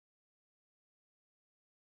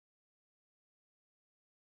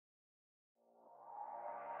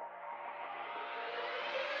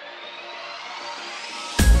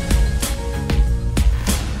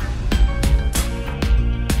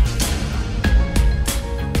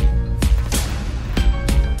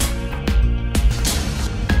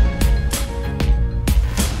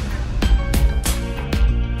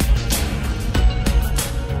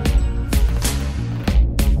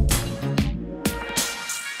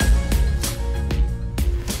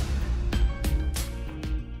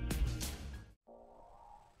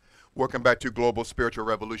Welcome back to Global Spiritual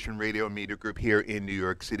Revolution Radio Media Group here in New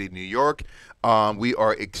York City, New York. We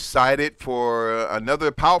are excited for another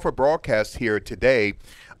powerful broadcast here today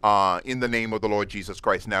in the name of the Lord Jesus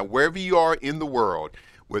Christ. Now, wherever you are in the world,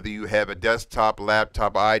 whether you have a desktop,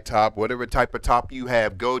 laptop, iTop, whatever type of top you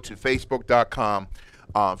have, go to facebook.com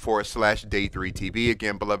 /Day3TV.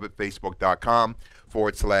 Again, beloved, facebook.com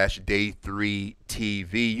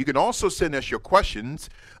 /Day3TV. You can also send us your questions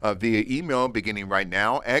via email beginning right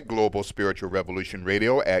now at Global Spiritual Revolution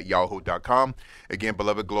Radio at yahoo.com. Again,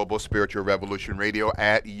 beloved, Global Spiritual Revolution Radio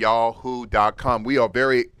at yahoo.com. We are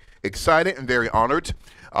very excited and very honored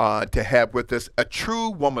to have with us a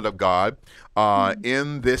true woman of God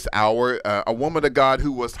in this hour, a woman of God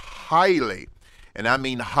who was highly, and I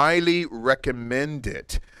mean highly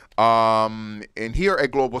recommended. And here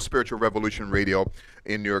at Global Spiritual Revolution Radio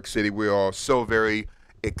in New York City, we are so very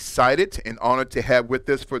excited and honored to have with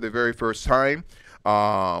us for the very first time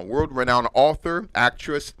world-renowned author,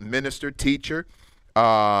 actress, minister, teacher,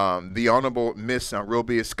 the Honorable Miss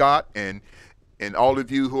Robia Scott, and all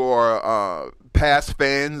of you who are past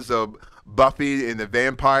fans of Buffy and the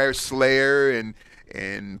Vampire Slayer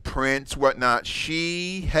and Prince, whatnot.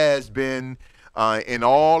 She has been in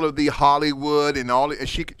all of the Hollywood and all. And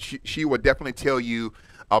she will definitely tell you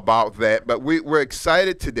about that. But we're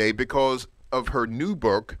excited today because of her new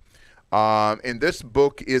book. And this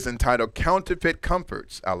book is entitled Counterfeit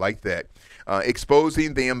Comforts. I like that.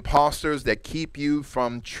 Exposing the imposters that keep you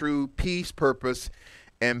from true peace, purpose,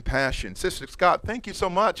 and passion. Sister Scott, thank you so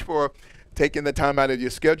much for taking the time out of your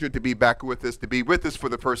schedule to be back with us, for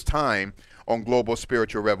the first time on Global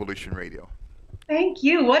Spiritual Revolution Radio. Thank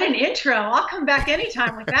you. What an intro. I'll come back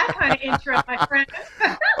anytime with that kind of intro, my friend.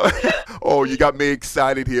 Oh, you got me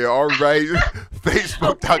excited here. All right.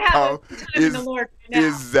 Facebook.com.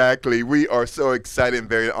 Exactly. We are so excited and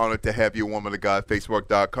very honored to have you, woman of God.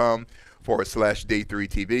 Facebook.com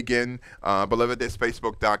 /Day3TV. Again, beloved, that's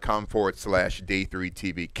Facebook.com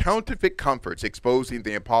 /Day3TV. Counterfeit Comforts, exposing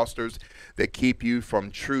the imposters that keep you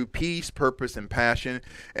from true peace, purpose, and passion.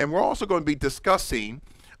 And we're also going to be discussing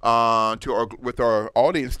with our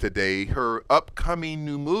audience today her upcoming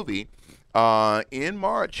new movie in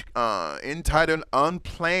March entitled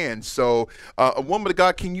Unplanned. So, a woman of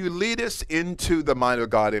God, can you lead us into the mind of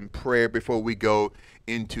God in prayer before we go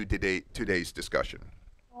into today's discussion?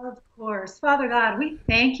 Of course. Father God, we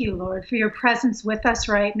thank you, Lord, for your presence with us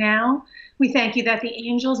right now. We thank you that the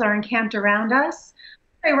angels are encamped around us.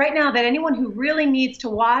 I pray right now that anyone who really needs to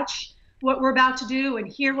watch what we're about to do and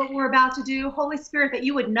hear what we're about to do, Holy Spirit, that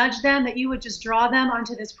you would nudge them, that you would just draw them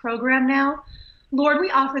onto this program now. Lord, we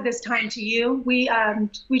offer this time to you. We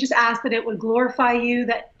just ask that it would glorify you,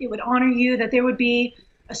 that it would honor you, that there would be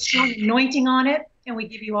a strong anointing on it, and we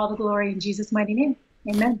give you all the glory in Jesus' mighty name.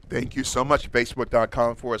 Amen. Thank you so much.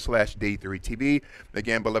 Facebook.com /Day3TV.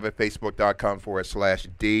 Again, beloved, Facebook.com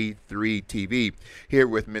 /Day3TV. Here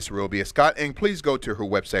with Miss Robia Scott. And please go to her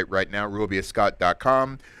website right now,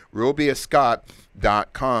 robiascott.com.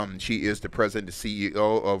 robiascott.com. She is the president and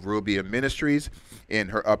CEO of Robia Ministries in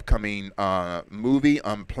her upcoming movie,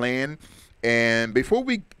 Unplanned. And before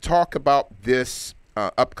we talk about this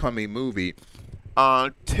upcoming movie,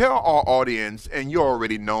 tell our audience, and you're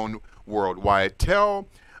already known worldwide, tell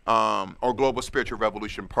our Global Spiritual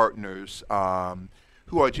Revolution partners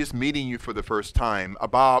who are just meeting you for the first time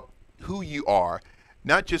about who you are,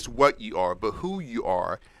 not just what you are, but who you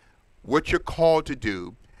are, what you're called to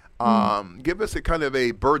do. Give us a kind of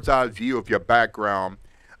a bird's eye view of your background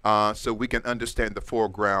so we can understand the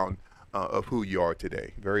foreground of who you are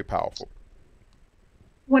today. Very powerful.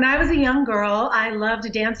 When I was a young girl, I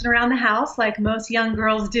loved dancing around the house like most young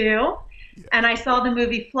girls do. Yeah. And I saw the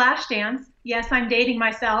movie Flashdance. Yes, I'm dating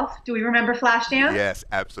myself. Do we remember Flashdance? Yes,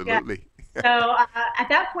 absolutely. Yeah. So at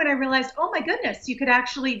that point, I realized, oh my goodness, you could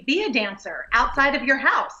actually be a dancer outside of your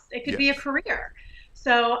house. It could be a career.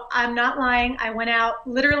 So I'm not lying. I went out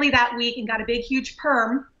literally that week and got a big, huge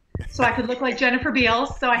perm so I could look like Jennifer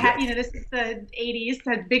Beals. So I had, this is the 80s,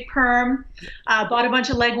 had a big perm, bought a bunch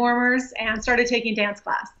of leg warmers and started taking dance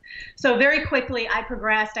class. So very quickly I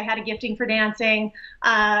progressed. I had a gifting for dancing.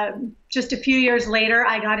 Just a few years later,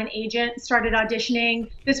 I got an agent, started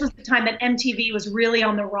auditioning. This was the time that MTV was really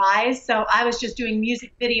on the rise. So I was just doing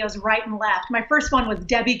music videos right and left. My first one was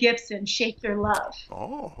Debbie Gibson, Shake Your Love.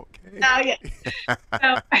 Oh, okay.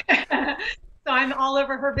 So I'm all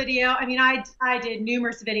over her video. I mean, I did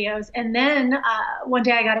numerous videos. And then one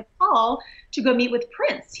day I got a call to go meet with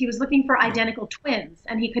Prince. He was looking for identical twins,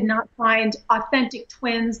 and he could not find authentic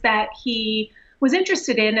twins that he was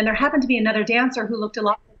interested in. And there happened to be another dancer who looked a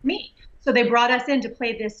lot like me. So they brought us in to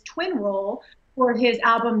play this twin role for his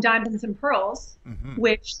album Diamonds and Pearls,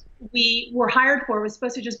 which we were hired for was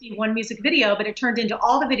supposed to just be one music video, but it turned into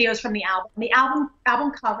all the videos from the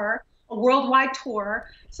album cover, a worldwide tour.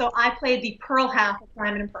 So I played the Pearl half of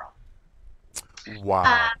Diamond and Pearl.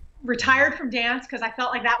 Wow. Retired from dance because I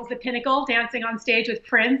felt like that was the pinnacle, dancing on stage with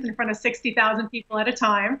Prince in front of 60,000 people at a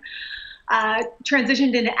time.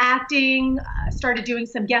 Transitioned into acting, started doing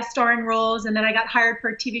some guest starring roles, and then I got hired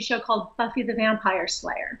for a TV show called Buffy the Vampire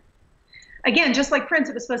Slayer. Again, just like Prince,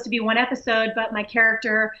 it was supposed to be one episode, but my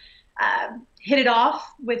character hit it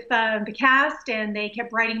off with the cast, and they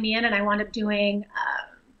kept writing me in, and I wound up doing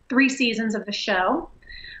 3 seasons of the show.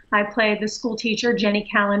 I played the school teacher, Jenny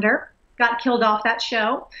Calendar. Got killed off that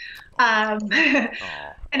show.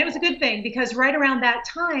 And it was a good thing because right around that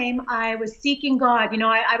time, I was seeking God. You know,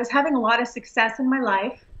 I was having a lot of success in my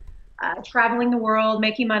life, traveling the world,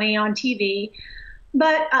 making money on TV.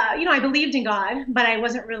 But, you know, I believed in God, but I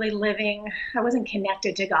wasn't really living, I wasn't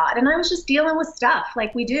connected to God. And I was just dealing with stuff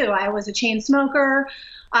like we do. I was a chain smoker.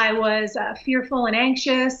 I was fearful and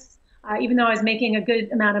anxious. Even though I was making a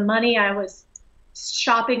good amount of money, I was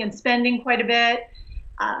shopping and spending quite a bit.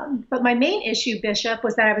 But my main issue, Bishop,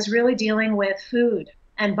 was that I was really dealing with food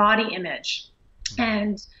and body image.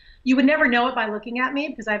 And you would never know it by looking at me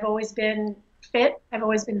because I've always been fit. I've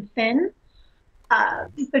always been thin.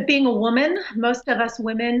 But being a woman, most of us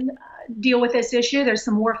women deal with this issue. There's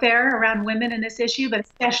some warfare around women in this issue, but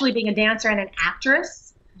especially being a dancer and an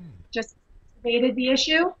actress just evaded the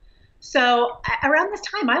issue. So around this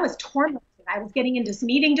time, I was tormented. I was getting into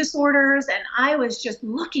some eating disorders, and I was just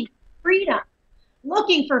looking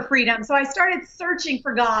for freedom. So I started searching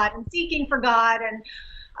for God and seeking for God.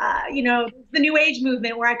 And, you know, the New Age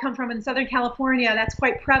movement where I come from in Southern California, that's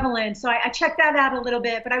quite prevalent. So I checked that out a little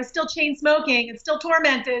bit, but I was still chain smoking and still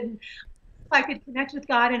tormented. And if I could connect with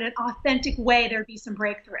God in an authentic way, there'd be some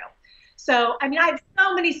breakthrough. So, I mean, I have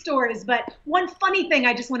so many stories, but one funny thing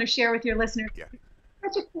I just want to share with your listeners. Yeah.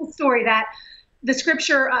 Such a cool story that the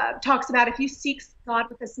scripture talks about. If you seek God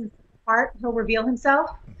with a sincere heart, he'll reveal himself.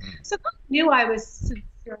 So God knew I was sincere.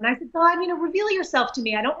 And I said, God, you know, reveal yourself to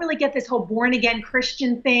me. I don't really get this whole born again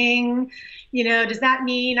Christian thing. You know, does that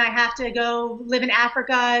mean I have to go live in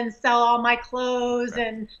Africa and sell all my clothes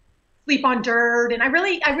and sleep on dirt? And I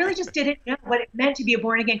really just didn't know what it meant to be a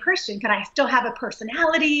born again Christian. Could I still have a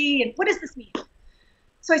personality? And what does this mean?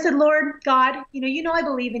 So I said, Lord God, you know I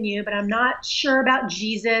believe in you, but I'm not sure about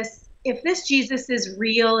Jesus. If this Jesus is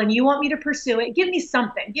real and you want me to pursue it, give me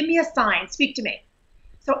something. Give me a sign. Speak to me.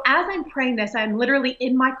 So as I'm praying this, I'm literally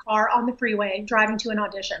in my car on the freeway driving to an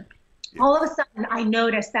audition. Yeah. All of a sudden, I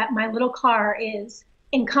notice that my little car is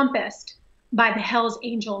encompassed by the Hells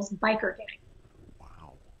Angels biker gang.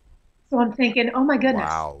 Wow. So I'm thinking, oh my goodness.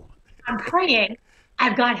 Wow. I'm praying.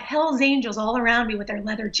 I've got Hells Angels all around me with their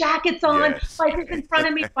leather jackets on, bikers in front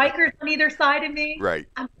of me, bikers on either side of me. Right.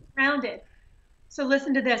 I'm surrounded. So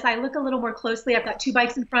listen to this. I look a little more closely. I've got 2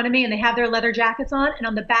 bikes in front of me, and they have their leather jackets on. And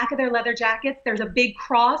on the back of their leather jackets, there's a big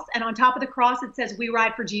cross. And on top of the cross, it says, "We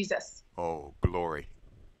ride for Jesus." Oh, glory.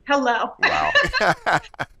 Hello. Wow. I said,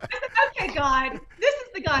 okay, God, this is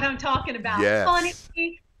the God I'm talking about. Yes. Calling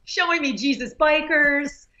me, showing me Jesus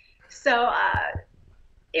bikers. So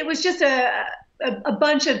it was just a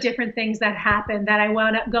bunch of different things that happened that I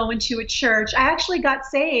wound up going to a church. I actually got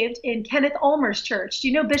saved in Kenneth Ulmer's church. Do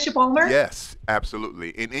you know Bishop Ulmer? Yes, absolutely.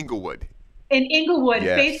 In Inglewood. In Inglewood,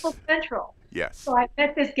 yes. Faithful Central. Yes. So I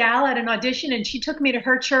met this gal at an audition, and she took me to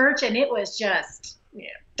her church, and it was just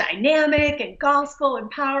dynamic and gospel and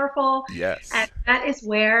powerful. Yes. And that is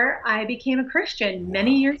where I became a Christian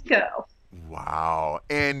many years ago. Wow.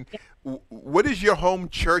 And what is your home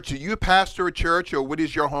church? Do you pastor a church, or what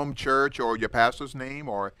is your home church, or your pastor's name,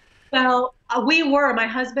 or? Well, my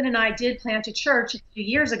husband and I did plant a church a few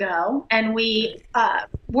years ago, and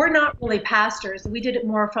we're not really pastors. We did it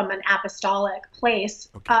more from an apostolic place,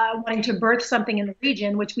 wanting to birth something in the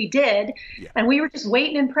region, which we did. Yeah. And we were just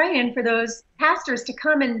waiting and praying for those pastors to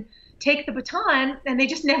come and take the baton, and they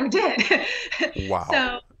just never did. Wow.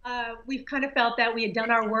 So we've kind of felt that we had done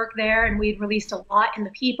our work there, and we'd released a lot in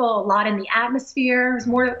the people, a lot in the atmosphere. It was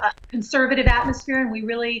more a conservative atmosphere, and we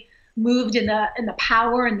really moved in the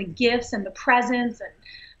power and the gifts and the presence and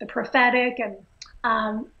the prophetic.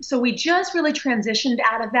 And so we just really transitioned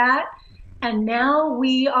out of that. And now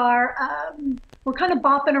we are, we're kind of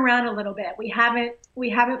bopping around a little bit. We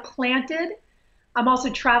haven't planted, I'm also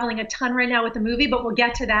traveling a ton right now with the movie, but we'll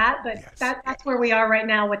get to that. But Yes. that's where we are right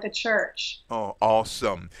now with the church. Oh,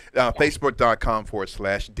 awesome. Yeah.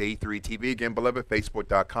 Facebook.com/Day3TV. Again, beloved,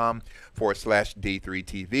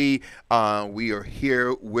 Facebook.com/Day3TV. We are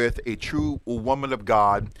here with a true woman of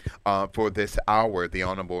God for this hour, the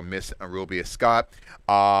Honorable Miss Robia Scott.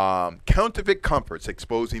 Counterfeit comforts,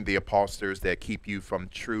 exposing the imposters that keep you from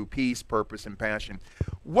true peace, purpose, and passion.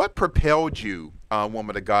 What propelled you,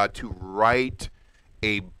 woman of God, to write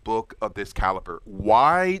a book of this caliber?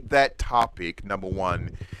 Why that topic, number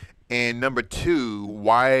one? And number two,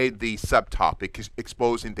 why the subtopic is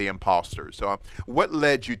exposing the imposters? So, what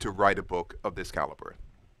led you to write a book of this caliber?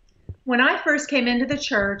 When I first came into the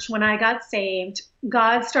church, when I got saved,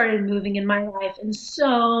 God started moving in my life in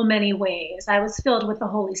so many ways. I was filled with the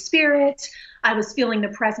Holy Spirit. I was feeling the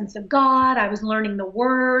presence of God. I was learning the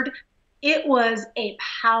Word. It was a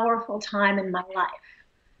powerful time in my life.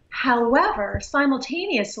 However,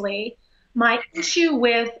 simultaneously, my issue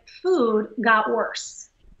with food got worse.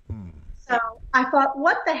 So I thought,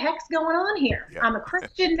 what the heck's going on here? Yeah. I'm a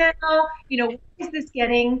Christian now. Why is this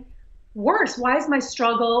getting worse? Why is my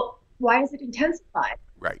struggle, why is it intensified?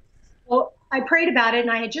 Right. Well, I prayed about it,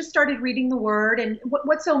 and I had just started reading the Word. And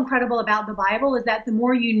what's so incredible about the Bible is that the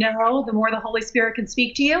more you know, the more the Holy Spirit can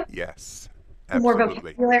speak to you. Yes. The more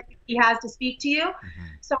Absolutely. vocabulary He has to speak to you.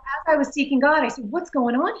 So as I was seeking God, I said, what's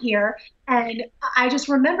going on here? And I just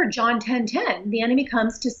remembered John 10:10. The enemy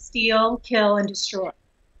comes to steal, kill, and destroy.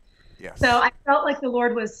 Yes. So I felt like the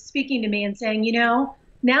Lord was speaking to me and saying, now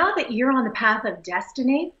that you're on the path of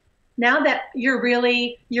destiny, now that you're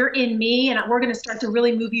in me, and we're going to start to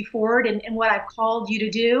really move you forward in what I've called you to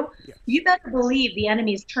do, Yes. you better believe the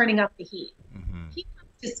enemy is turning up the heat. He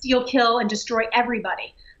comes to steal, kill, and destroy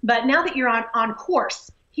everybody. But now that you're on course,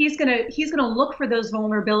 he's gonna look for those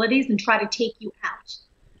vulnerabilities and try to take you out.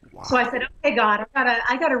 Wow. So I said, okay, God,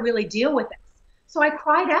 I gotta really deal with this. So I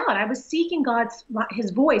cried out. I was seeking His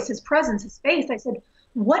voice, His presence, His face. I said,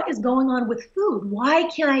 what is going on with food? Why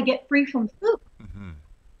can't I get free from food? My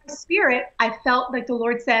spirit, I felt like the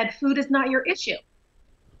Lord said, food is not your issue.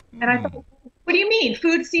 And I thought, what do you mean?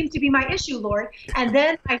 Food seems to be my issue, Lord. And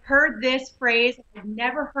then I heard this phrase. I've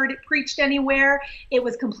never heard it preached anywhere. It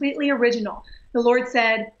was completely original. The Lord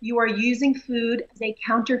said, you are using food as a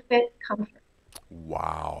counterfeit comfort.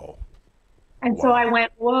 Wow. And so I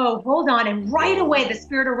went, whoa, hold on. And right away, the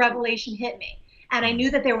spirit of revelation hit me. And I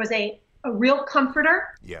knew that there was a real comforter.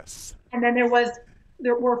 Yes. And then there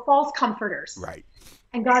were false comforters. Right.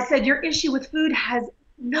 And God said, your issue with food has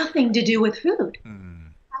nothing to do with food.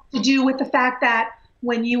 To do with the fact that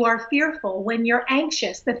when you are fearful, when you're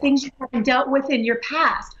anxious, the things you haven't dealt with in your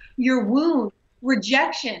past, your wound,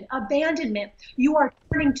 rejection, abandonment, you are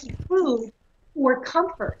turning to food for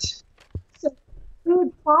comfort. So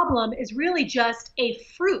food problem is really just a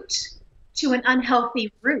fruit to an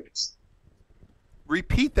unhealthy root.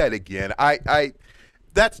 Repeat that again.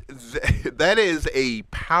 That is a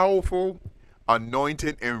powerful,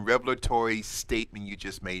 anointed, and revelatory statement you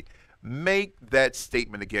just made. Make that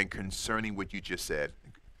statement again concerning what you just said.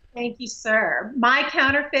 Thank you, sir. My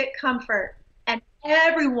counterfeit comfort and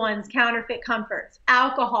everyone's counterfeit comforts,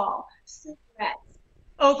 alcohol, cigarettes,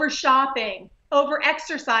 over shopping, over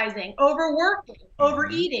exercising, overworking,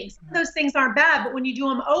 overeating. Some of those things aren't bad, but when you do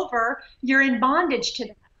them over, you're in bondage to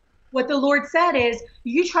them. What the Lord said is,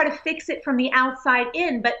 you try to fix it from the outside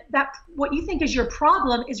in, but what you think is your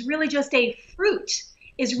problem is really just a fruit,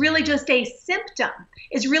 is really just a symptom,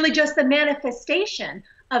 is really just the manifestation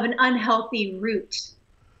of an unhealthy root.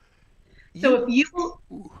 So if you...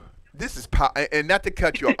 This is and not to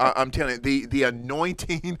cut you off, I'm telling you, the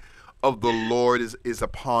anointing of the Lord is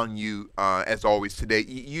upon you as always today.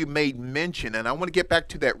 You made mention, and I want to get back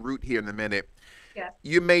to that root here in a minute. Yes.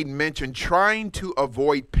 You made mention trying to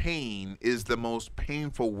avoid pain is the most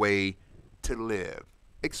painful way to live.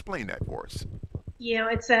 Explain that for us.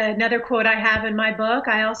 It's another quote I have in my book.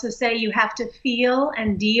 I also say you have to feel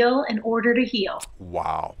and deal in order to heal.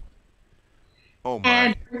 Wow. Oh my.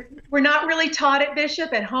 And we're not really taught it,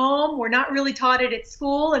 Bishop, at home. We're not really taught it at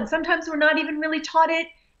school. And sometimes we're not even really taught it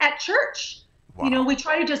at church. Wow. We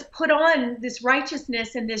try to just put on this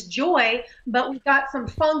righteousness and this joy, but we've got some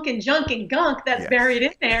funk and junk and gunk that's buried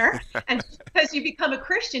in there. And just because you become a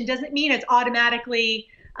Christian doesn't mean it's automatically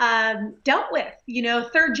dealt with.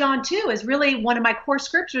 3 John 2 is really one of my core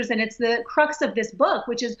scriptures, and it's the crux of this book,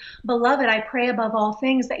 which is, beloved, I pray above all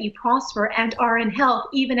things that you prosper and are in health,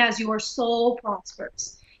 even as your soul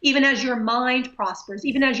prospers, even as your mind prospers,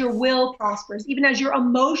 even as your will prospers, even as your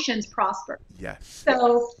emotions prosper. Yes.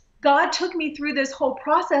 So God took me through this whole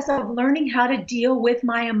process of learning how to deal with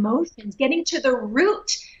my emotions, getting to the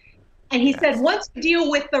root. And he said, Yes. once you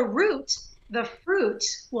deal with the fruit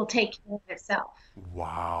will take care of itself.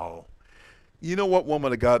 Wow. You know what,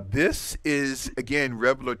 woman of God? This is, again,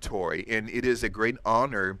 revelatory, and it is a great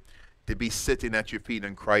honor to be sitting at your feet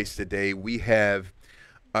in Christ today. We have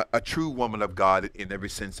a true woman of God in every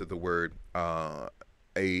sense of the word,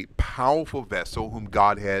 a powerful vessel whom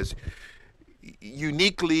God has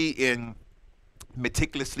uniquely and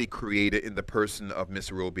meticulously created in the person of Miss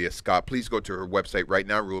Robia Scott. Please go to her website right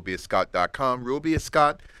now, robiascott.com,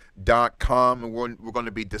 robiascott.com, and we're going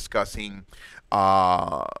to be discussing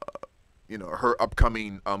her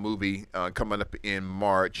upcoming movie coming up in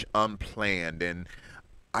March, Unplanned, and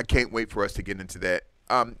I can't wait for us to get into that.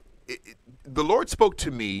 The Lord spoke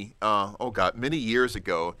to me, many years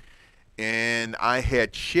ago, and I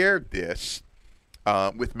had shared this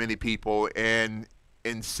with many people, and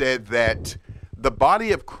said that the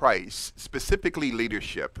body of Christ, specifically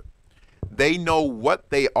leadership, they know what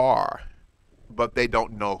they are, but they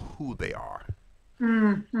don't know who they are.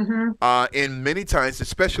 Mm-hmm. And many times,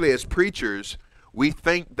 especially as preachers, we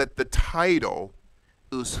think that the title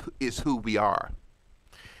is who we are.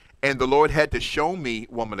 And the Lord had to show me,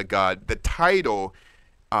 woman of God, the title,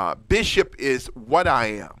 bishop is what I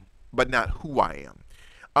am, but not who I am.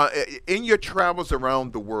 In your travels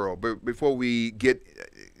around the world, before we get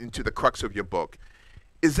into the crux of your book,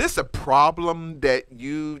 is this a problem that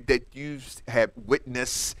you have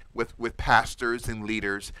witnessed with pastors and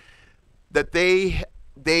leaders, that they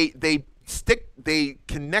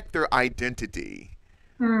connect their identity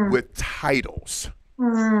with titles,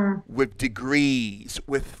 with degrees,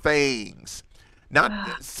 with things?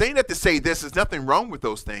 Not saying that to say this, there's nothing wrong with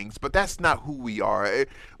those things, but that's not who we are.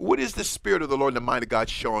 What is the Spirit of the Lord and the mind of God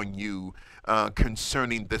showing you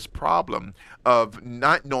concerning this problem of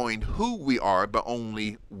not knowing who we are, but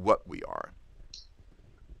only what we are?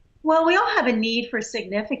 Well, we all have a need for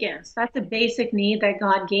significance. That's a basic need that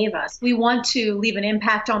God gave us. We want to leave an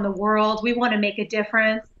impact on the world. We want to make a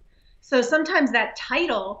difference. So sometimes that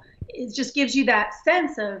title just gives you that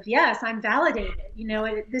sense of, yes, I'm validated.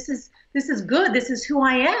 This is good. This is who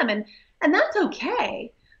I am, and that's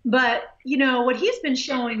okay. But what he's been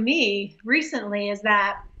showing me recently is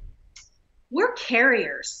that we're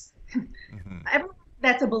carriers. Mm-hmm. Everyone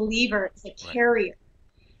that's a believer is a carrier.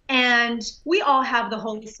 And we all have the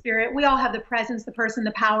Holy Spirit. We all have the presence, the person,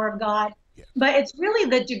 the power of God. Yes. But it's really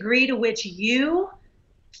the degree to which you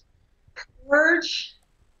purge,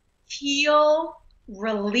 heal,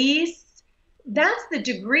 release. That's the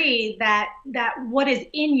degree that what is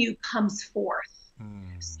in you comes forth.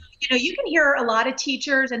 So, you can hear a lot of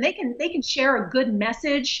teachers, and they can share a good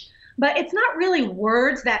message, but it's not really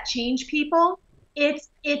words that change people. It's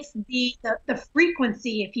the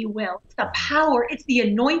frequency, if you will. It's the power. It's the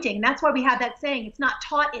anointing. That's why we have that saying, it's not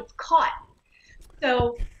taught, it's caught.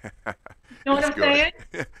 So, you know what I'm saying?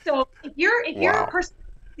 So if you're a person,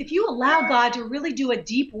 if you allow God to really do a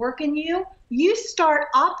deep work in you, you start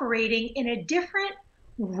operating in a different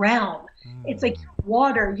realm. It's like your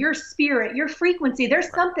water, your spirit, your frequency.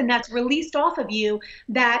 There's something that's released off of you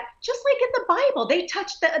that, just like in the Bible,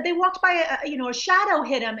 they walked by a shadow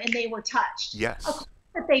hit them and they were touched. Yes.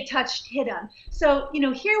 That they touched hit them. So,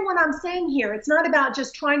 hear what I'm saying here. It's not about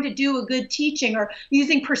just trying to do a good teaching or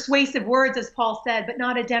using persuasive words, as Paul said, but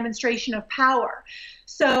not a demonstration of power.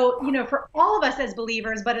 So, for all of us as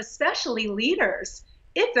believers, but especially leaders,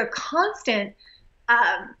 it's a constant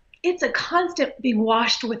being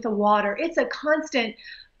washed with the water. It's a constant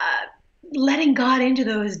letting God into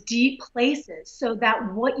those deep places so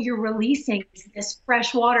that what you're releasing is this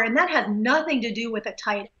fresh water. And that has nothing to do with a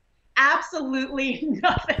title. Absolutely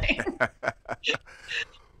nothing.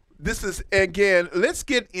 This is, again, let's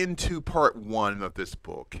get into part one of this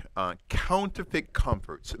book, Counterfeit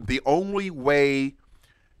Comforts. The only way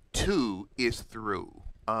to is through.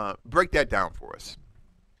 Break that down for us.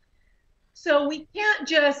 So we can't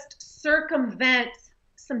just circumvent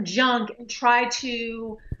some junk and try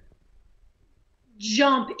to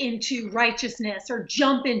jump into righteousness or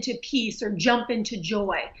jump into peace or jump into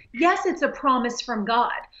joy. Yes, it's a promise from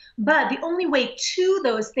God, but the only way to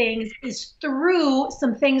those things is through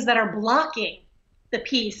some things that are blocking the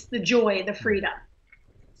peace, the joy, the freedom.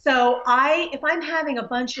 So if I'm having a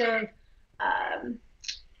bunch of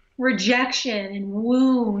rejection and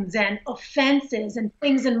wounds and offenses and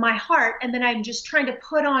things in my heart, and then I'm just trying to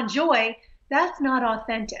put on joy, that's not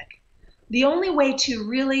authentic. The only way to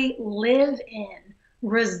really live in,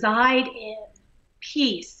 reside in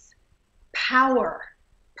peace, power,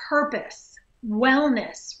 purpose,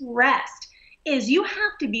 wellness, rest is you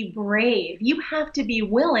have to be brave. You have to be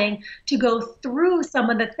willing to go through some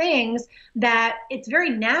of the things that it's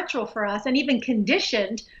very natural for us and even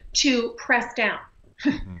conditioned to press down.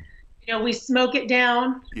 Mm-hmm. We smoke it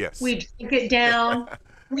down, Yes. we drink it down,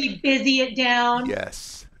 we busy it down,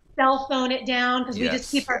 Yes. cell phone it down because we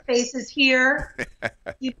just keep Yes. our faces here.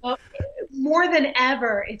 You know, more than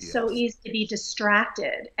ever, it's so Yes. easy to be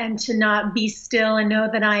distracted and to not be still and know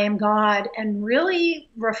that I am God and really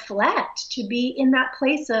reflect, to be in that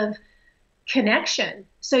place of connection.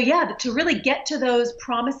 So yeah, to really get to those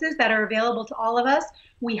promises that are available to all of us,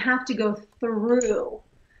 we have to go through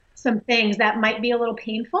some things that might be a little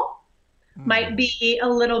painful, might be a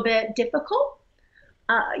little bit difficult.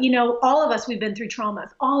 All of us, we've been through traumas,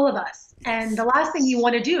 all of us. And the Yes. last thing you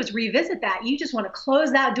want to do is revisit that. You just want to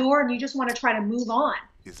close that door and you just want to try to move on.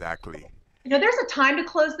 Exactly. There's a time to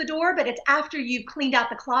close the door, but it's after you've cleaned out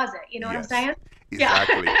the closet. You know what I'm Yes. saying?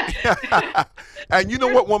 Exactly. Yeah. And you know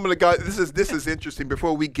what, woman of God, this is interesting.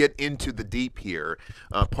 Before we get into the deep here,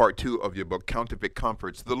 part 2 of your book, Counterfeit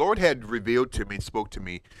Comforts, the Lord had revealed to me, spoke to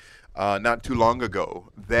me not too long ago,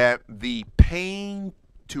 that the pain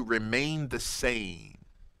to remain the same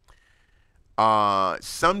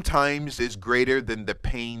sometimes is greater than the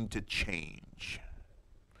pain to change.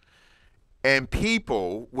 And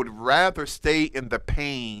people would rather stay in the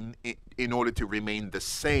pain in order to remain the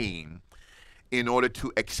same, in order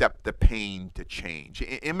to accept the pain to change.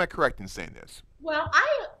 Am I correct in saying this? Well,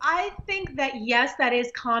 I think that yes, that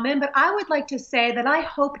is common, but I would like to say that I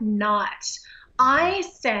hope not. I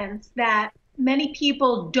sense that many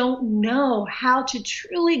people don't know how to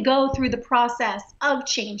truly go through the process of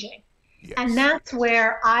changing. Yes. And that's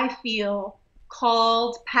where I feel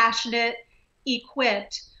called, passionate,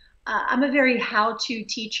 equipped. I'm a very how-to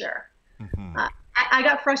teacher. Mm-hmm. I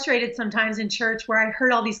got frustrated sometimes in church where I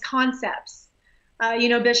heard all these concepts.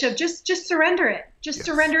 Bishop, just surrender it. Just Yes.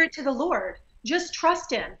 surrender it to the Lord. Just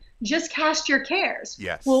trust Him. Just cast your cares.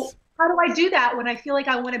 Yes. Well, how do I do that when I feel like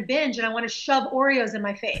I want to binge and I want to shove Oreos in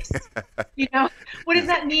my face? What does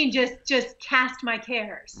that mean? Just cast my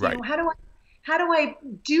cares. Right. How do I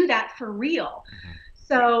do that for real? Mm-hmm.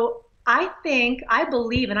 So I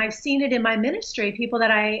believe, and I've seen it in my ministry, people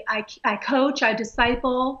that I coach, I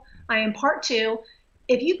disciple, I impart to,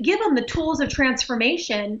 if you give them the tools of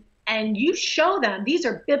transformation and you show them these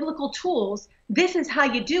are biblical tools, this is how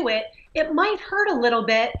you do it, it might hurt a little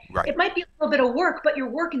bit. Right. It might be a little bit of work, but you're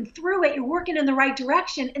working through it. You're working in the right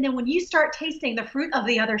direction. And then when you start tasting the fruit of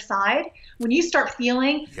the other side, when you start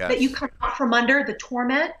feeling Yes. that you come out from under the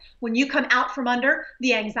torment, when you come out from under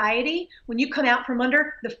the anxiety, when you come out from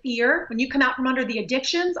under the fear, when you come out from under the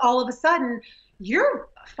addictions, all of a sudden you're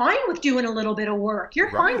fine with doing a little bit of work.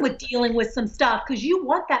 You're Right. fine with dealing with some stuff because you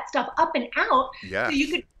want that stuff up and out Yes. so you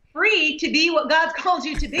can be free to be what God's called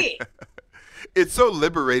you to be. It's so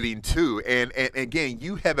liberating too. And again,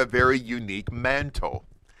 you have a very unique mantle.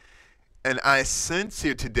 And I sense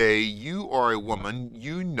here today, you are a woman,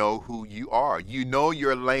 you know who you are. You know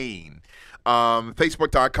your lane.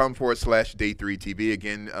 Facebook.com/Day3TV.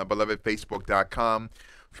 Again, beloved,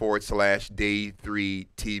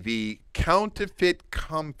 Facebook.com/Day3TV. Counterfeit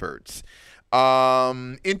Comforts.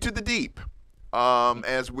 Into the deep.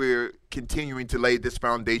 As we're continuing to lay this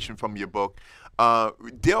foundation from your book,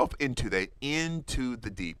 delve into the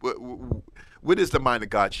deep. What is the mind of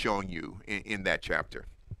God showing you in that chapter?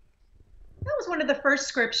 That was one of the first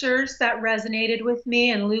scriptures that resonated with me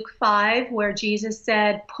in Luke 5, where Jesus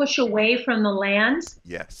said, push away from the land,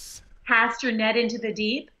 Yes. cast your net into the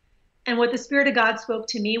deep. And what the Spirit of God spoke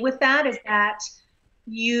to me with that is that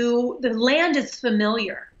the land is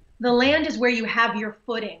familiar. The land is where you have your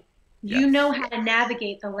footing. You Yes. know how to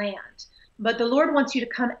navigate the land. But the Lord wants you to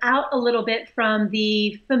come out a little bit from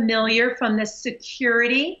the familiar, from the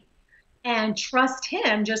security, and trust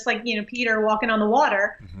Him, just like Peter walking on the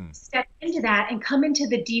water. Mm-hmm. Step into that and come into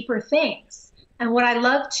the deeper things. And what I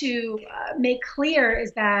love to make clear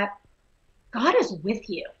is that God is with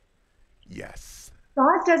you. Yes.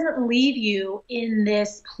 God doesn't leave you in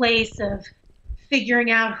this place of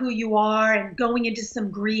figuring out who you are and going into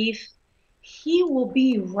some grief. He will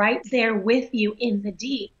be right there with you in the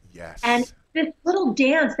deep. Yes. And this little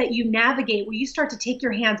dance that you navigate where you start to take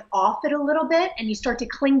your hands off it a little bit and you start to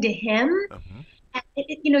cling to Him. Mm-hmm. I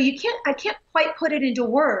can't quite put it into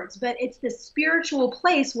words, but it's this spiritual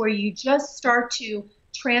place where you just start to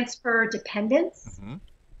transfer dependence, Mm-hmm.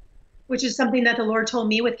 which is something that the Lord told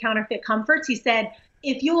me with Counterfeit Comforts. He said,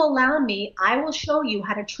 if you allow me, I will show you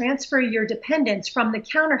how to transfer your dependence from the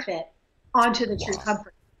counterfeit onto the true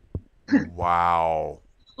comfort. Wow.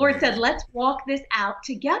 The Lord said, let's walk this out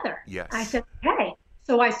together. Yes. I said, okay.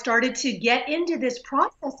 So I started to get into this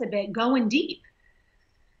process a bit, going deep,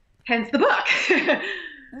 hence the book.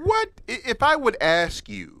 What if I would ask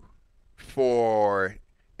you for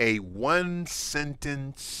a one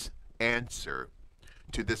sentence answer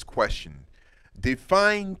to this question?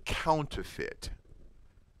 Define counterfeit.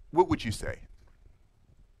 What would you say?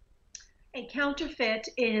 A counterfeit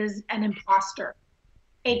is an imposter.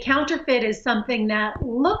 A counterfeit is something that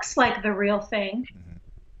looks like the real thing,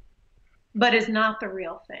 but is not the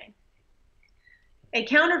real thing. A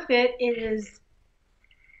counterfeit is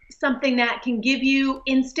something that can give you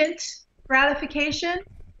instant gratification,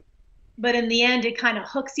 but in the end, it kind of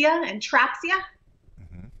hooks you and traps you.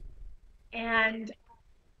 Mm-hmm. And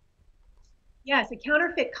yes, a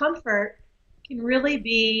counterfeit comfort can really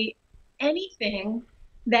be anything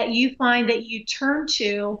that you find that you turn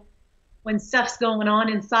to when stuff's going on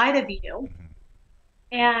inside of you.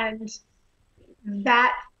 And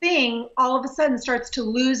that thing all of a sudden starts to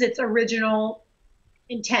lose its original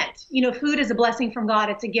intent. You know, food is a blessing from God.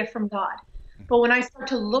 It's a gift from God. But when I start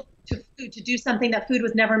to look to food to do something that food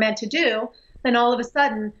was never meant to do, then all of a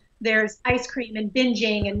sudden there's ice cream and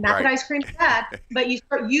binging, and not that ice cream's bad, but you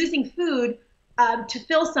start using food to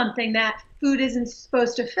fill something that food isn't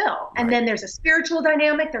supposed to fill. And then there's a spiritual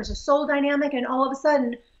dynamic, there's a soul dynamic, and all of a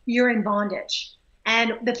sudden you're in bondage.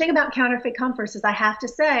 And the thing about counterfeit comforts is, I have to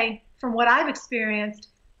say, from what I've experienced,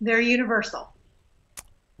 they're universal.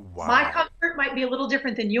 Wow. My comfort might be a little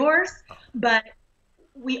different than yours, but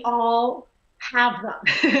we all have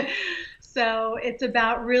them. So it's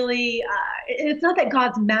about really, it's not that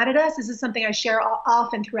God's mad at us. This is something I share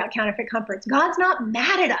often throughout Counterfeit Comforts. God's not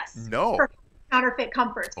mad at us for counterfeit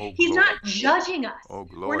comforts. He's not judging us.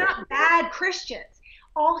 We're not bad Christians.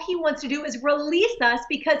 All he wants to do is release us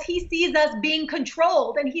because he sees us being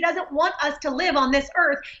controlled, and he doesn't want us to live on this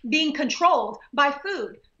earth being controlled by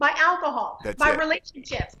food, by alcohol, by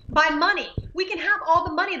relationships, by money. We can have all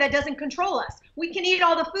the money that doesn't control us. We can eat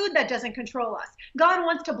all the food that doesn't control us. God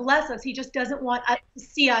wants to bless us. He just doesn't want us to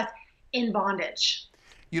see us in bondage.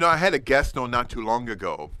 You know, I had a guest on not too long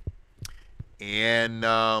ago, and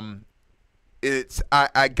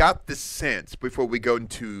I got the sense, before we go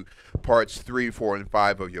into parts 3, 4, and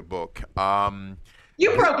 5 of your book.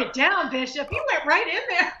 You broke it down, Bishop. You went right in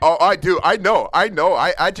there. Oh, I do. I know. I don't know.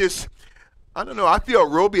 I feel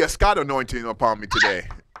Robia Scott anointing upon me today.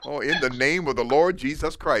 Oh, in the name of the Lord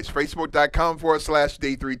Jesus Christ.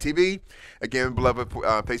 Facebook.com/Day3TV. Again, beloved,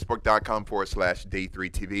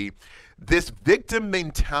 Facebook.com/Day3TV. This victim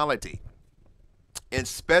mentality,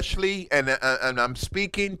 especially, and I'm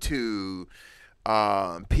speaking to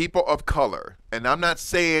people of color, and I'm not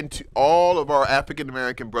saying to all of our African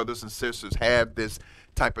American brothers and sisters have this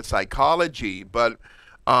type of psychology, but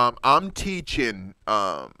I'm teaching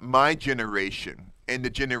my generation and the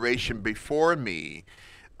generation before me,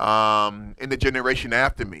 and the generation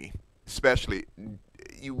after me, especially.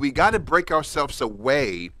 We got to break ourselves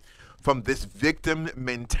away from this victim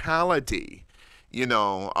mentality.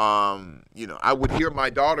 I would hear my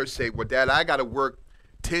daughter say, "Well, Dad, I got to work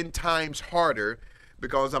 10 times harder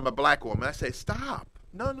because I'm a black woman." I say, "Stop.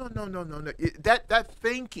 No. That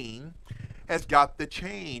thinking has got to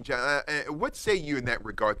change." What say you in that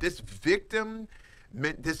regard? This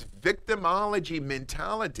victimology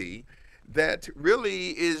mentality that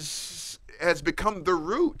really has become the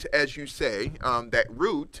root, as you say, that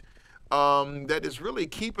root that is really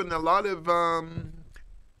keeping a lot of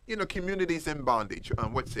communities in bondage.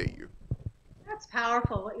 What say you? That's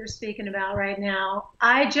powerful what you're speaking about right now.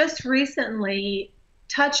 I just recently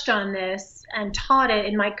touched on this and taught it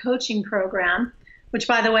in my coaching program, which,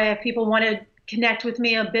 by the way, if people want to connect with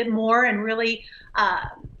me a bit more and really,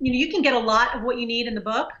 you can get a lot of what you need in the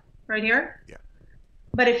book right here. Yeah.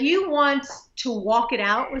 But if you want to walk it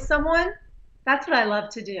out with someone, that's what I love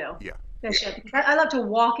to do. Yeah. Bishop. I love to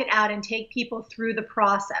walk it out and take people through the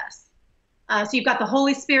process. So you've got the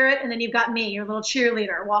Holy Spirit, and then you've got me, your little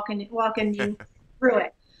cheerleader, walking you through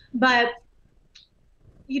it. But,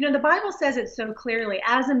 the Bible says it so clearly.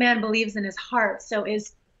 As a man believes in his heart, so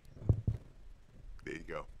is... There you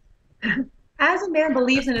go. As a man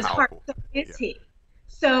believes in his heart, so is he.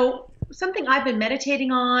 So something I've been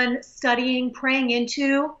meditating on, studying, praying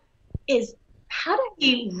into is, how do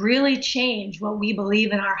we really change what we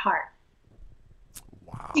believe in our heart?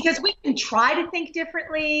 Wow. Because we can try to think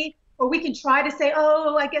differently, or we can try to say,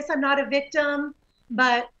 "Oh, I guess I'm not a victim."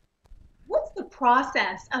 But what's the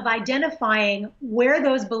process of identifying where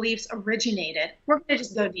those beliefs originated? We're going to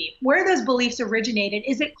just go deep. Where those beliefs originated,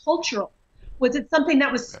 is it cultural? Was it something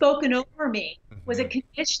that was spoken over me? Was it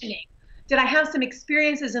conditioning? Did I have some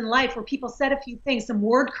experiences in life where people said a few things, some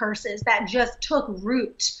word curses that just took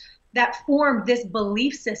root that formed this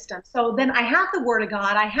belief system. So then I have the Word of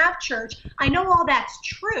God, I have church, I know all that's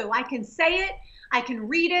true. I can say it, I can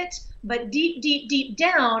read it, but deep, deep, deep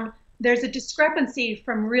down, there's a discrepancy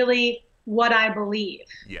from really what I believe.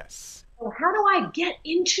 Yes. So how do I get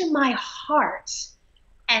into my heart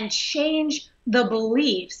and change the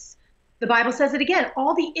beliefs? The Bible says it again,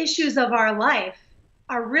 all the issues of our life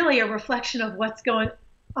are really a reflection of what's going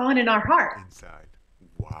on in our heart. Inside.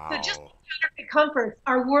 Wow. So just counterfeit comforts,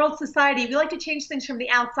 our world society, we like to change things from the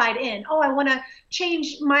outside in. Oh, I want to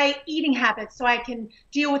change my eating habits so I can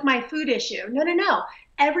deal with my food issue. No, no, no.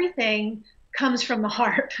 Everything comes from the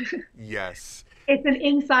heart. Yes. It's an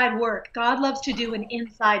inside work. God loves to do an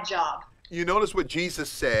inside job. You notice what Jesus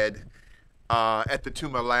said at the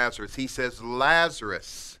tomb of Lazarus. He says,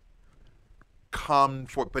 Lazarus, come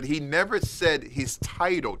forth. But he never said his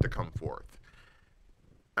title to come forth.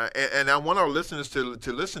 And I want our listeners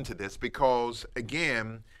to listen to this because,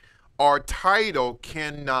 again, our title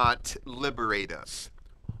cannot liberate us.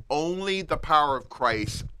 Only the power of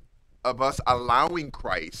Christ, of us allowing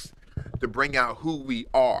Christ to bring out who we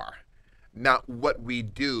are, not what we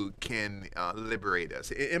do, can liberate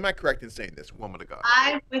us. Am I correct in saying this, woman of God?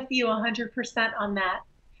 I'm with you 100% on that.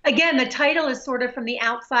 Again, the title is sort of from the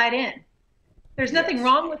outside in. There's nothing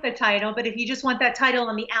wrong with the title, but if you just want that title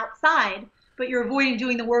on the outside, but you're avoiding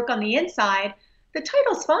doing the work on the inside, the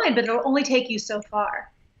title's fine, but it'll only take you so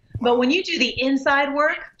far. But when you do the inside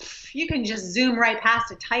work, you can just zoom right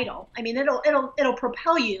past a title. I mean, it'll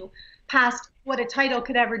propel you past what a title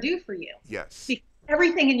could ever do for you. Yes. Because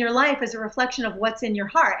everything in your life is a reflection of what's in your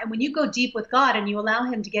heart. And when you go deep with God and you allow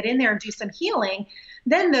him to get in there and do some healing,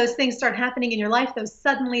 then those things start happening in your life, those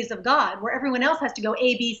suddenlies of God, where everyone else has to go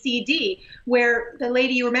A, B, C, D, where the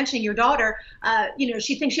lady you were mentioning, your daughter,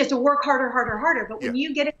 she thinks she has to work harder, harder, harder. But when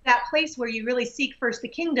you get into that place where you really seek first the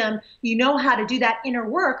kingdom, you know how to do that inner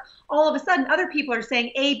work, all of a sudden other people are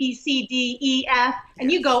saying A, B, C, D, E, F,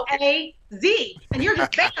 and you go A, Z, and you're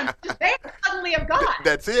just bam, just there, suddenly of God.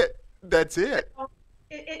 That's it. That's it.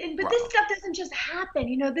 But this stuff doesn't just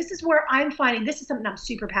happen. This is where I'm finding, this is something I'm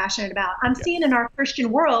super passionate about. I'm seeing in our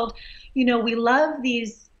Christian world, we love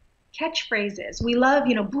these catchphrases. We love,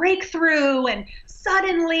 breakthrough and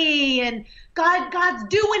suddenly and God's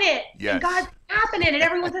doing it. Yes. And God's happening. And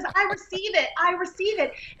everyone says, I receive it. I receive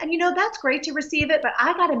it. And that's great to receive it, but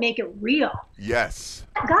I got to make it real. Yes.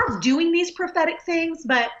 God's doing these prophetic things,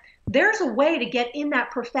 but there's a way to get in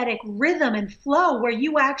that prophetic rhythm and flow where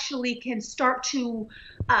you actually can start to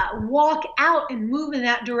walk out and move in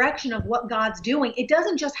that direction of what God's doing. It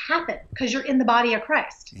doesn't just happen because you're in the body of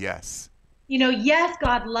Christ. Yes. Yes,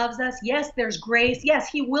 God loves us. Yes, there's grace. Yes,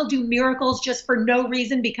 he will do miracles just for no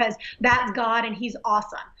reason because that's God and he's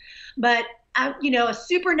awesome. But, a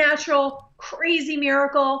supernatural, crazy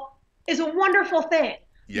miracle is a wonderful thing.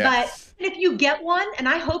 Yes. But if you get one, and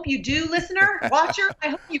I hope you do, listener, watcher, I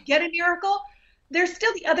hope you get a miracle, there's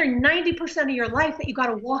still the other 90% of your life that you got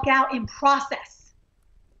to walk out in process.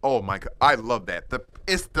 Oh my God, I love that.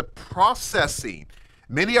 It's the processing.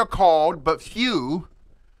 Many are called, but few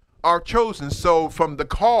are chosen. So from the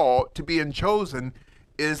call to being chosen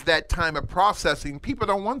is that time of processing. People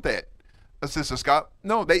don't want that, Sister Scott.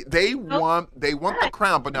 No, they want the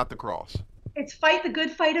crown, but not the cross. It's fight the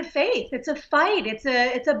good fight of faith. It's a fight. It's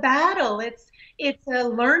a battle. It's a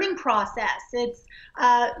learning process. It's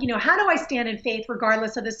how do I stand in faith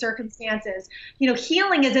regardless of the circumstances?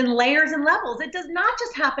 Healing is in layers and levels. It does not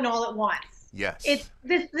just happen all at once. Yes. It's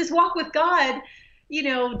this walk with God.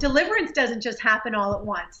 Deliverance doesn't just happen all at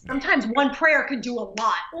once. Sometimes one prayer can do a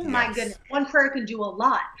lot. Oh my goodness, one prayer can do a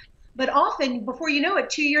lot. But often, before you know it,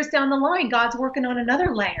 2 years down the line, God's working on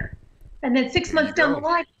another layer, and then 6 months down the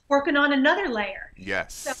line, working on another layer.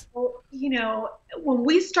 Yes. So, when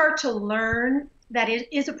we start to learn that it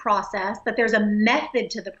is a process, that there's a method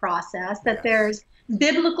to the process, that there's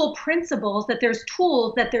biblical principles, that there's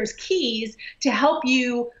tools, that there's keys to help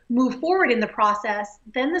you move forward in the process,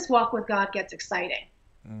 then this walk with God gets exciting.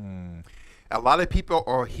 A lot of people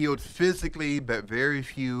are healed physically, but very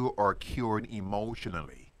few are cured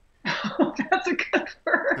emotionally. That's a good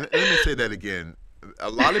word. Let me say that again. A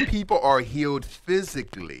lot of people are healed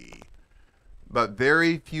physically, but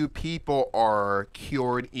very few people are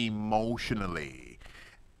cured emotionally.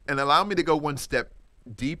 And allow me to go one step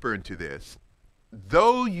deeper into this.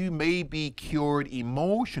 Though you may be cured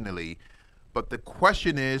emotionally, but the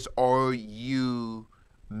question is, are you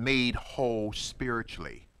made whole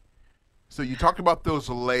spiritually? So you talked about those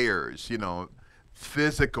layers,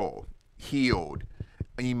 physical, healed,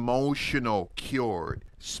 emotional, cured,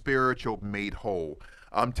 spiritual, made whole.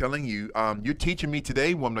 I'm telling you, you're teaching me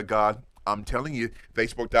today, woman of God, I'm telling you,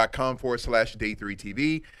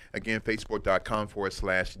 Facebook.com/Day3TV. Again,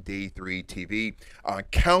 Facebook.com/Day3TV.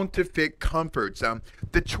 Counterfeit comforts.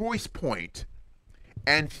 The choice point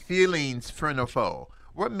and feelings friend or foe.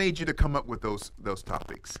 What made you to come up with those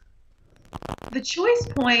topics? The choice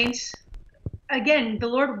point, again, the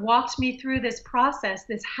Lord walked me through this process,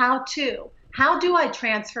 this how-to. How do I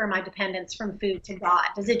transfer my dependence from food to God?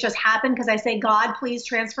 Does it just happen because I say, God, please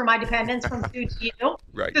transfer my dependence from food to you?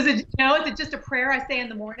 Right. Does it, is it just a prayer I say in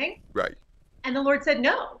the morning? Right. And the Lord said,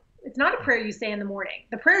 no, it's not a prayer you say in the morning.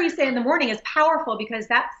 The prayer you say in the morning is powerful because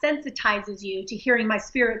that sensitizes you to hearing my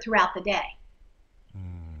spirit throughout the day. Wow.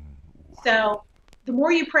 So the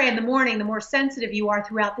more you pray in the morning, the more sensitive you are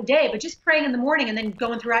throughout the day. But just praying in the morning and then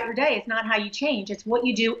going throughout your day is not how you change. It's what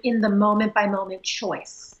you do in the moment by moment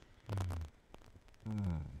choice.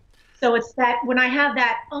 So it's that when I have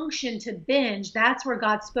that unction to binge, that's where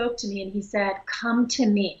God spoke to me and he said, come to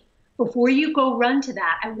me. Before you go run to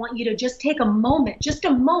that, I want you to just take a moment,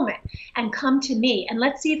 and come to me. And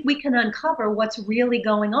let's see if we can uncover what's really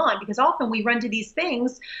going on. Because often we run to these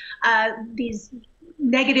things, these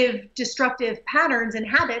negative, destructive patterns and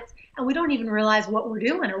habits, and we don't even realize what we're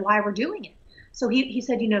doing or why we're doing it. So he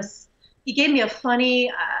said, he gave me a funny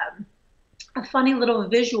little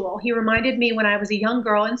visual. He reminded me when I was a young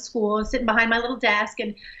girl in school, sitting behind my little desk,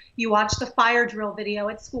 and you watch the fire drill video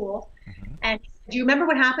at school. Mm-hmm. And do you remember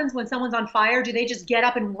what happens when someone's on fire? Do they just get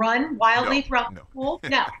up and run wildly throughout the school?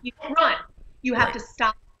 No, you don't run. You have to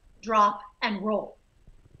stop, drop, and roll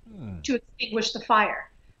to extinguish the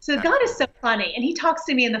fire. So God is so funny, and he talks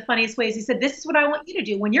to me in the funniest ways. He said, this is what I want you to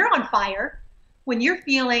do. When you're on fire, when you're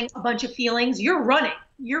feeling a bunch of feelings, you're running.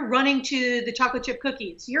 You're running to the chocolate chip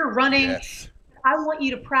cookies. You're running. Yes. I want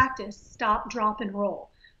you to practice stop, drop, and roll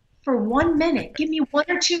for 1 minute. Give me 1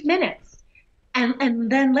 or 2 minutes. And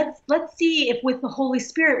then let's see if with the Holy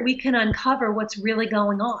Spirit we can uncover what's really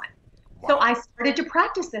going on. Wow. So I started to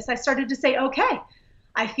practice this. I started to say, okay,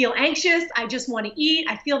 I feel anxious. I just want to eat.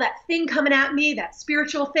 I feel that thing coming at me, that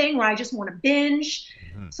spiritual thing where I just want to binge.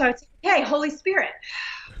 Mm-hmm. So I'd say, hey, Holy Spirit,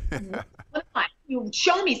 you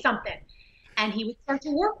show me something. And he would start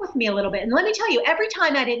to work with me a little bit. And let me tell you, every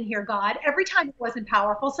time I didn't hear God, every time it wasn't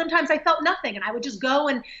powerful, sometimes I felt nothing. And I would just go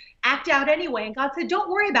and act out anyway. And God said, don't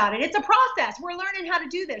worry about it. It's a process. We're learning how to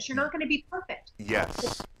do this. You're not going to be perfect.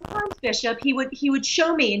 Yes. Sometimes, Bishop, he would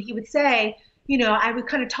show me and he would say, I would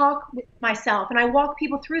kind of talk with myself. And I walk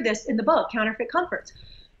people through this in the book, Counterfeit Comforts.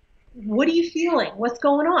 What are you feeling? What's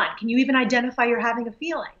going on? Can you even identify you're having a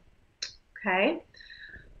feeling? Okay.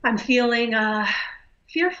 I'm feeling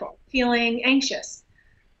fearful, feeling anxious.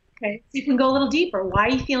 Okay, so you can go a little deeper. Why are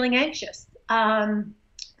you feeling anxious?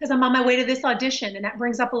 Because I'm on my way to this audition, and that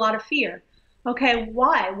brings up a lot of fear. Okay,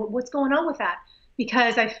 why? What's going on with that?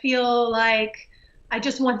 Because I feel like I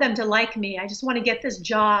just want them to like me. I just want to get this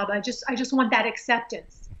job. I just want that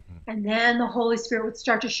acceptance. And then the Holy Spirit would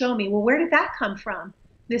start to show me, well, where did that come from?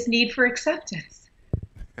 This need for acceptance.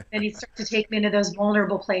 And he'd start to take me into those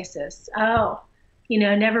vulnerable places. Oh,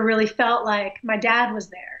 never really felt like my dad was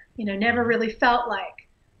there. Never really felt like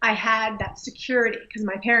I had that security because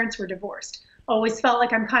my parents were divorced. Always felt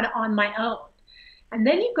like I'm kind of on my own. And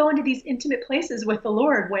then you go into these intimate places with the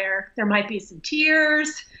Lord where there might be some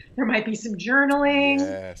tears, there might be some journaling.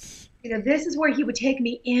 Yes. This is where he would take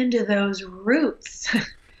me into those roots.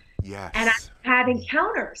 Yes. And I had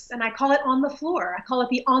encounters, and I call it on the floor. I call it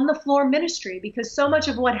the on the floor ministry because so much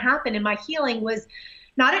of what happened in my healing was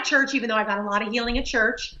not at church, even though I got a lot of healing at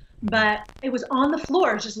church, but it was on the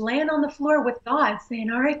floor, just laying on the floor with God,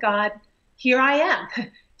 saying, all right, God, here I am.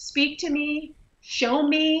 Speak to me, show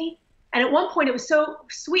me. And at one point it was so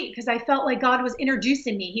sweet because I felt like God was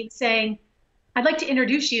introducing me. He was saying, I'd like to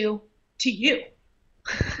introduce you to you.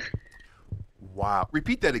 Wow.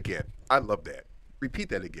 Repeat that again. I love that. Repeat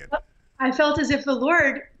that again. I felt as if the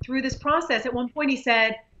Lord, through this process, at one point he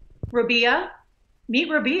said, Robia, meet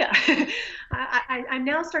Robia. I'm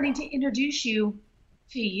now starting to introduce you,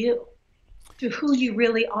 to who you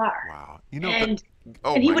really are. Wow. And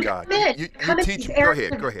my God. You teach.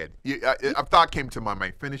 Go ahead. A thought came to my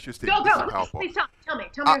mind. Finish your statement. Go. Please tell me.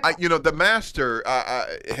 The master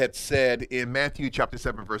had said in Matthew chapter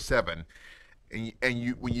 7, verse 7, and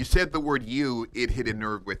when you said the word you, it hit a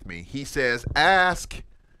nerve with me. He says, ask,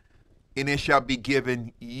 and it shall be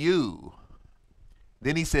given you.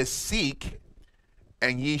 Then he says, seek,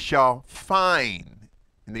 and ye shall find.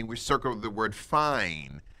 And then we circle the word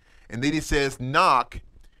find. And then he says, knock,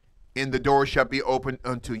 and the door shall be opened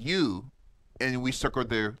unto you. And we circle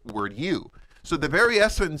the word you. So the very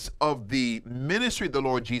essence of the ministry of the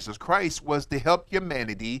Lord Jesus Christ was to help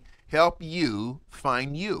humanity, help you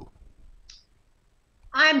find you.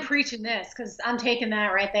 I'm preaching this because I'm taking that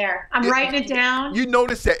right there. I'm writing it down. You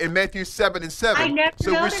notice that in Matthew 7 and I 7. never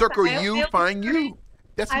So we noticed circle that. you, find you.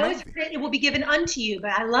 That's I always amazing. forget it will be given unto you,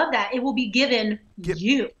 but I love that. It will be given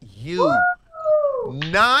you. You. Woo!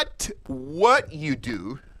 Not what you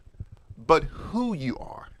do, but who you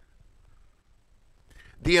are.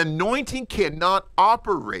 The anointing cannot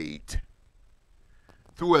operate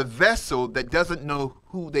through a vessel that doesn't know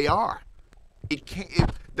who they are.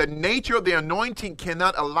 The nature of the anointing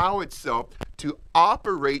cannot allow itself to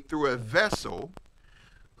operate through a vessel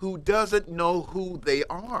who doesn't know who they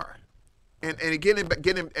are. And again,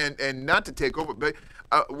 and not to take over, but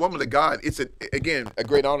woman of God, it's again a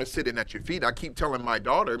great honor sitting at your feet. I keep telling my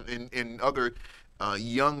daughter and other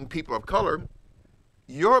young people of color,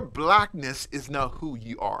 your blackness is not who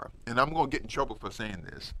you are. And I'm going to get in trouble for saying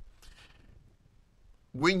this.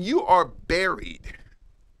 When you are buried,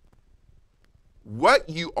 what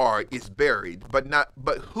you are is buried,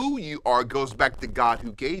 but who you are goes back to God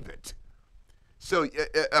who gave it. So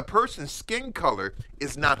a person's skin color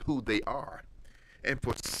is not who they are. And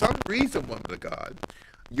for some reason, woman of God,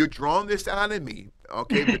 you're drawing this out of me,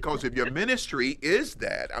 okay? Because if your ministry is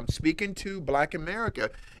that, I'm speaking to Black America,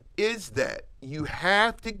 is that you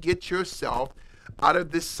have to get yourself out of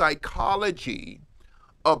this psychology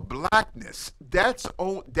of blackness. That's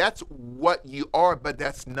what you are, but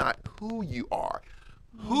that's not who you are.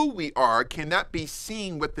 Who we are cannot be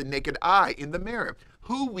seen with the naked eye in the mirror.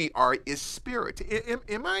 Who we are is spirit.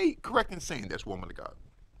 Am I correct in saying this, woman of God?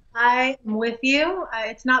 I am with you.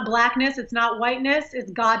 It's not blackness. It's not whiteness.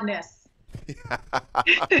 It's Godness.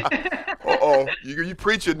 Uh-oh. You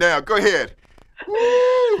preaching now. Go ahead.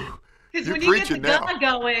 Because when you get the God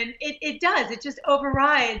going, it does. It just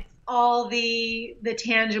overrides all the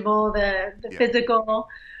tangible, the physical.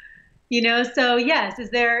 So yes, is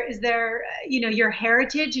there your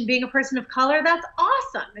heritage and being a person of color? That's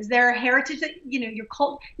awesome. Is there a heritage that your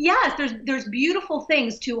cult? Yes, there's beautiful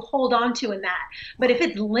things to hold on to in that. But if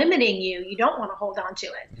it's limiting you, you don't want to hold on to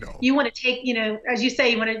it. No. You want to take, as you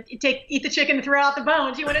say, you want to eat the chicken and throw out the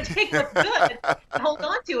bones. You want to take what's good and hold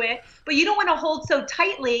on to it, but you don't want to hold so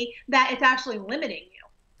tightly that it's actually limiting you.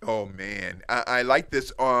 Oh man, I like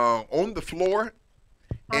this. On the floor.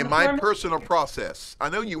 In my personal process, I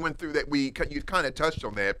know you went through that. You kind of touched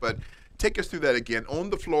on that, but take us through that again. On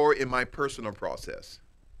the floor in my personal process.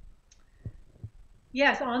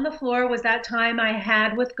 Yes, on the floor was that time I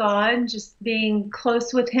had with God, just being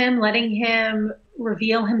close with Him, letting Him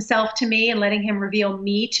reveal Himself to me and letting Him reveal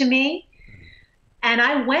me to me. And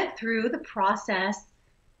I went through the process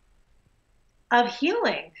of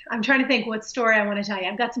healing. I'm trying to think what story I want to tell you.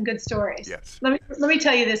 I've got some good stories. Yes. Let me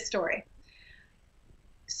tell you this story.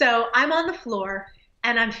 So I'm on the floor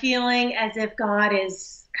and I'm feeling as if God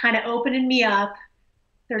is kind of opening me up.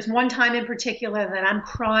 There's one time in particular that I'm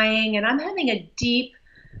crying and I'm having a deep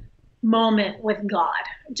moment with God.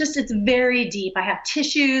 It's very deep. I have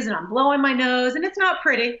tissues and I'm blowing my nose and it's not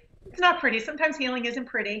pretty. It's not pretty. Sometimes healing isn't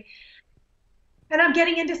pretty. And I'm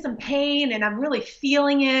getting into some pain and I'm really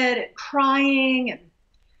feeling it and crying.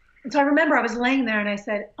 And so I remember I was laying there and I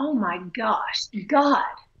said, oh my gosh, God,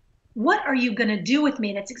 what are you going to do with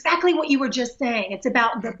me? And it's exactly what you were just saying. It's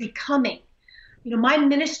about the becoming. My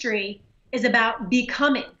ministry is about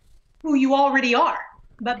becoming who you already are,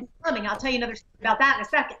 but becoming. I'll tell you another story about that in a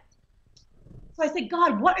second. So I said,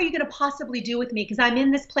 God, what are you going to possibly do with me? Because I'm in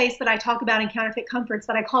this place that I talk about in Counterfeit Comforts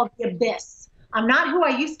that I call the abyss. I'm not who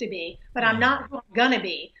I used to be, but I'm not who I'm going to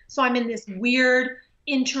be. So I'm in this weird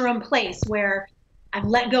interim place where I've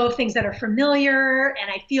let go of things that are familiar and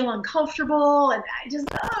I feel uncomfortable and it's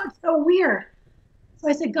so weird. So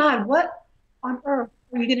I said, God, what on earth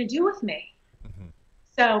are you going to do with me? Mm-hmm.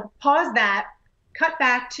 So pause that, cut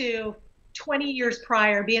back to 20 years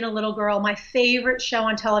prior, being a little girl. My favorite show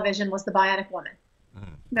on television was The Bionic Woman.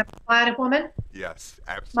 Mm-hmm. Remember The Bionic Woman? Yes,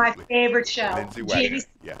 absolutely. My favorite show. Lindsay Wagner.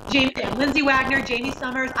 Lindsay Wagner, Jamie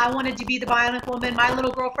Summers. I wanted to be the Bionic Woman. My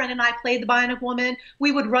little girlfriend and I played the Bionic Woman.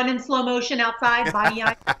 We would run in slow motion outside. Bye,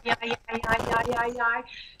 yeah, yeah, yeah, yeah, yeah, yeah.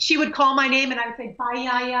 She would call my name and I would say, bye,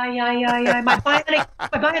 yeah, yeah, yeah, yeah, yeah. My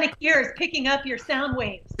bionic ear is picking up your sound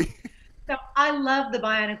waves. So I love the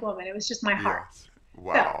Bionic Woman. It was just my heart. Yes.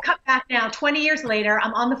 Wow. So cut back now, 20 years later,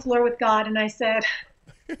 I'm on the floor with God and I said,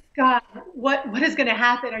 God, what is going to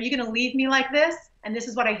happen? Are you going to leave me like this? And this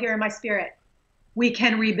is what I hear in my spirit. We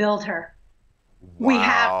can rebuild her. Wow. We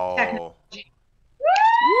have technology.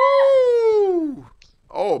 Woo!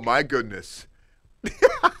 Oh, my goodness.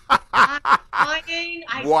 I'm crying.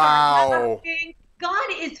 Wow. God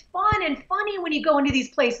is fun and funny when you go into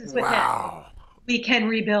these places with him. we can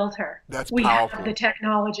rebuild her. That's We powerful. have the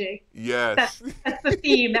technology. Yes. That's the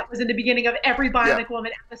theme that was in the beginning of every Bionic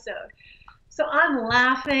Woman episode. So I'm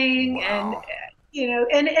laughing, and Wow.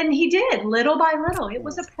 and he did, little by little. It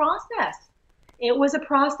was a process. It was a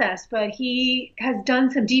process, but he has done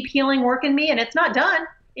some deep healing work in me, and it's not done.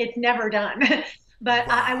 It's never done. But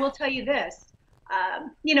Wow. I will tell you this.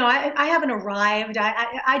 I haven't arrived.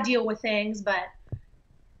 I deal with things, but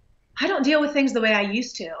I don't deal with things the way I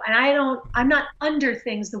used to. And I'm not under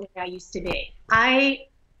things the way I used to be.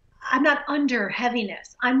 I'm not under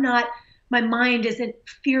heaviness. My mind isn't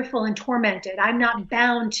fearful and tormented. I'm not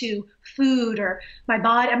bound to food or my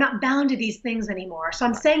body. I'm not bound to these things anymore. So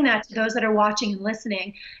I'm saying that to those that are watching and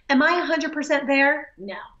listening. Am I 100% there?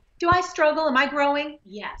 No. Do I struggle? Am I growing?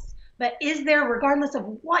 Yes. But is there, regardless of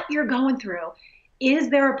what you're going through, is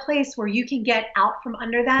there a place where you can get out from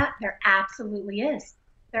under that? There absolutely is.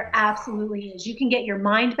 There absolutely is. You can get your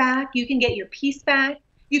mind back. You can get your peace back.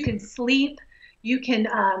 You can sleep. You can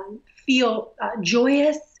feel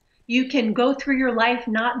joyous. You can go through your life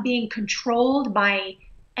not being controlled by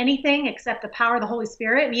anything except the power of the Holy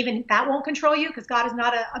Spirit. And even that won't control you, because God is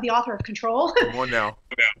not the author of control. Come on now.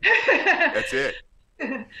 That's it.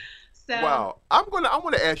 So, Wow. I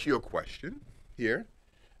want to ask you a question here.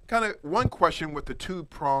 Kind of one question with the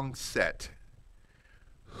two-pronged set.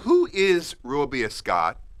 Who is Robia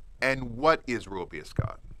Scott, and what is Robia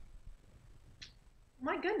Scott?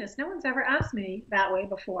 my goodness, no one's ever asked me that way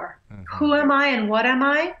before. Mm-hmm. Who am I and what am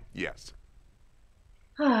I? Yes.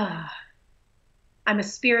 I'm a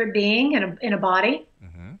spirit being in a body.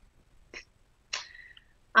 Mm-hmm.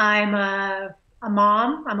 I'm a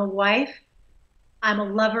mom. I'm a wife. I'm a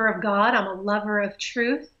lover of God. I'm a lover of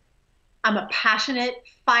truth. I'm a passionate,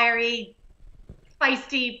 fiery,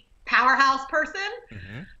 feisty, powerhouse person.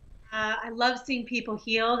 Mm-hmm. I love seeing people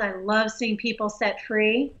healed. I love seeing people set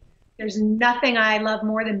free. There's nothing I love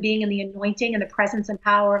more than being in the anointing and the presence and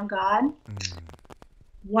power of God. Mm-hmm.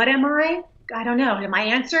 What am I? I don't know. Am I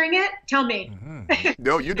answering it? Tell me. Mm-hmm.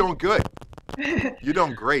 No, you're doing good. You're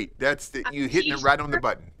doing great. You're hitting it right on the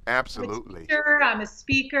button. Absolutely. I'm a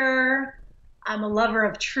speaker. I'm a lover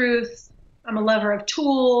of truth. I'm a lover of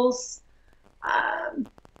tools.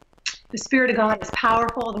 The Spirit of God is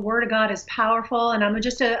powerful. The Word of God is powerful. And I'm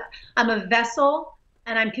a vessel,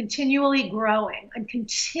 and I'm continually growing. I'm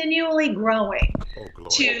continually growing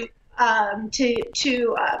to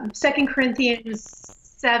 2 Corinthians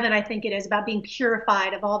 7, I think it is, about being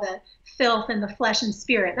purified of all the filth in the flesh and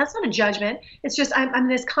spirit. That's not a judgment. It's just I'm in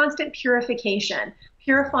this constant purification,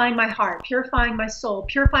 purifying my heart, purifying my soul,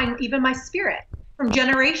 purifying even my spirit from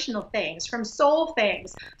generational things, from soul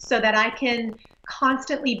things, so that I can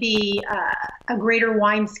constantly be a greater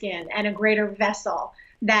wineskin and a greater vessel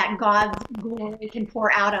that God's glory can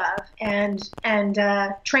pour out of, and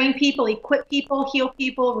train people, equip people, heal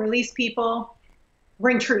people, release people,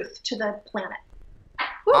 bring truth to the planet.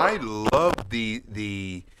 Woo. I love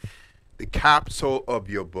the capsule of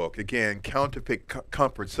your book. Again, Counterfeit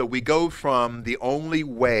Comfort. So we go from the only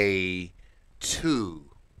way to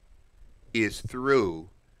is through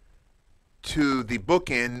to the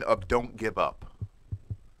bookend of don't give up.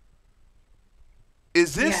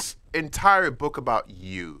 Is this entire book about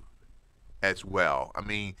you as well? I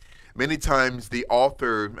mean, many times the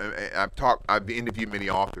author, I've interviewed many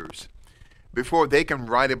authors. Before they can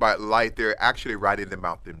write about life, they're actually writing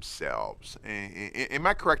about themselves. Am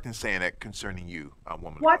I correct in saying that concerning you, a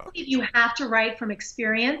woman of God? I believe you have to write from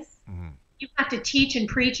experience. Mm-hmm. You have to teach and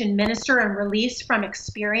preach and minister and release from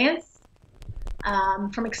experience,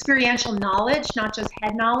 from experiential knowledge, not just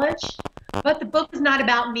head knowledge. But the book is not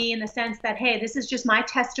about me in the sense that, hey, this is just my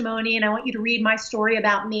testimony and I want you to read my story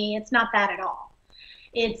about me. It's not that at all.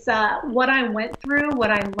 It's what I went through, what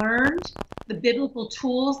I learned, the biblical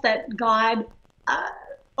tools that God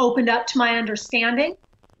opened up to my understanding,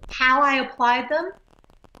 how I applied them,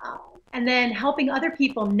 and then helping other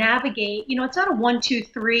people navigate. It's not a 1, 2,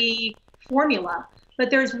 3 formula, but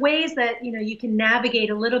there's ways that, you can navigate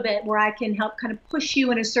a little bit where I can help kind of push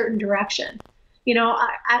you in a certain direction.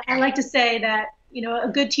 I like to say that, a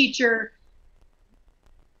good teacher,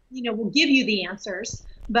 will give you the answers,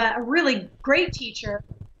 but a really great teacher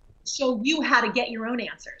will show you how to get your own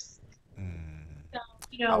answers.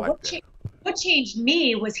 So, what changed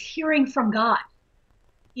me was hearing from God.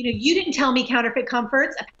 You didn't tell me counterfeit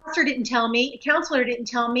comforts. A pastor didn't tell me. A counselor didn't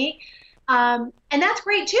tell me. And that's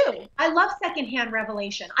great too. I love secondhand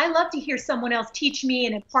revelation. I love to hear someone else teach me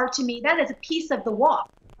and impart to me. That is a piece of the walk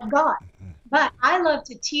of God. But I love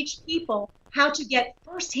to teach people how to get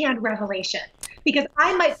firsthand revelation, because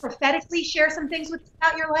I might prophetically share some things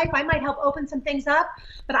about your life. I might help open some things up,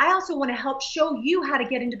 but I also want to help show you how to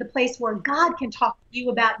get into the place where God can talk to you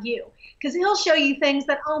about you, because he'll show you things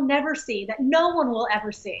that I'll never see, that no one will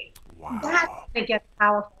ever see. Wow. That's when it gets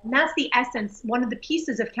powerful. And that's the essence, one of the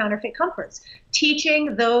pieces of Counterfeit Comforts,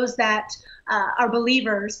 teaching those that are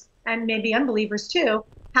believers and maybe unbelievers too,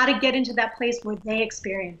 how to get into that place where they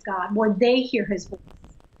experience God, where they hear his voice.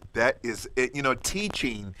 That is,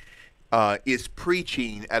 teaching is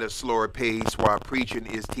preaching at a slower pace, while preaching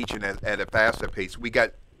is teaching at a faster pace. We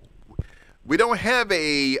don't have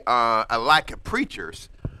a lack of preachers,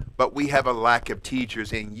 but we have a lack of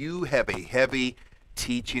teachers, and you have a heavy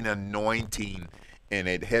teaching anointing and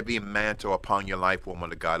a heavy mantle upon your life,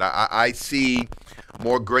 woman of God. I see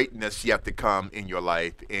more greatness yet to come in your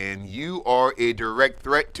life, and you are a direct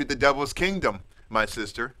threat to the devil's kingdom, my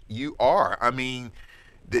sister. You are. I mean,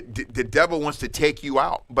 the devil wants to take you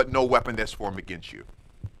out, but no weapon that's formed against you.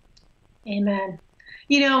 Amen.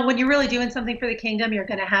 You know, when you're really doing something for the kingdom, you're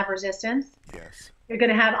going to have resistance. Yes. You're going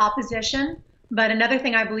to have opposition. But another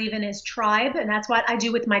thing I believe in is tribe, and that's what I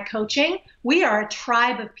do with my coaching. We are a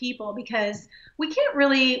tribe of people, because we can't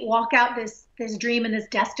really walk out this dream and this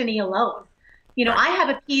destiny alone. You know, I have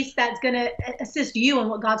a piece that's going to assist you in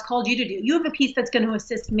what God's called you to do. You have a piece that's going to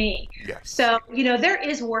assist me. Yes. So, you know, there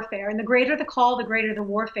is warfare, and the greater the call, the greater the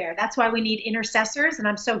warfare. That's why we need intercessors, and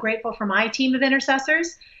I'm so grateful for my team of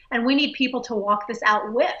intercessors, and we need people to walk this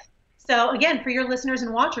out with. So again, for your listeners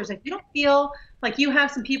and watchers, if you don't feel like you have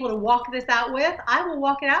some people to walk this out with, I will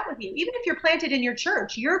walk it out with you. Even if you're planted in your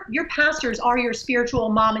church, your pastors are your spiritual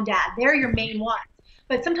mom and dad. They're your main ones.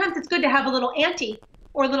 But sometimes it's good to have a little auntie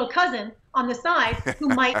or a little cousin on the side who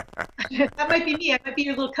might, that might be me, I might be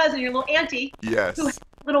your little cousin, your little auntie, yes, who has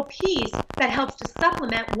a little piece that helps to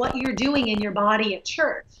supplement what you're doing in your body at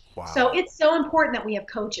church. Wow. So it's so important that we have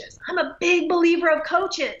coaches. I'm a big believer of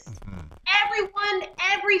coaches. Mm-hmm.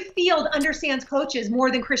 Every field understands coaches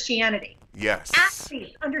more than Christianity. Yes.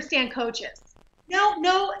 Athletes understand coaches.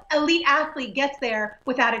 No elite athlete gets there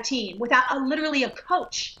without a team, without literally a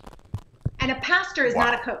coach. And a pastor is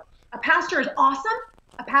not a coach. A pastor is awesome.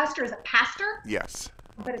 A pastor is a pastor. Yes.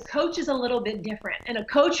 But a coach is a little bit different. And a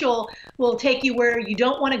coach will take you where you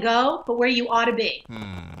don't want to go, but where you ought to be.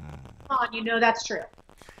 Come on, you know that's true.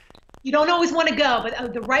 You don't always want to go,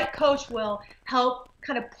 but the right coach will help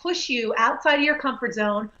kind of push you outside of your comfort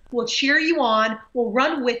zone, will cheer you on, will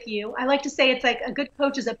run with you. I like to say it's like a good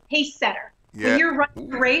coach is a pace setter. Yeah. When you're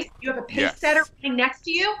running a race, you have a pace setter running next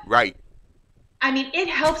to you. Right. I mean, it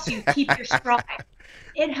helps you keep your stride.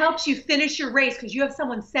 It helps you finish your race because you have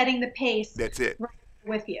someone setting the pace. That's it. Right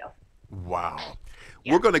with you. Wow.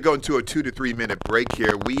 Yeah. We're going to go into a 2 to 3 minute break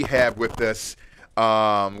here. We have with us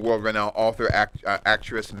world-renowned author,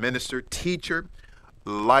 actress, minister, teacher,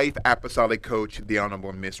 life apostolic coach, the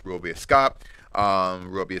Honorable Miss Robia Scott.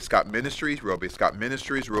 Robia Scott Ministries,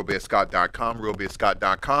 RobiaScottMinistries,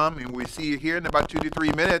 RobiaScott.com, and we see you here in about 2 to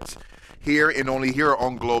 3 minutes here and only here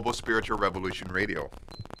on Global Spiritual Revolution Radio.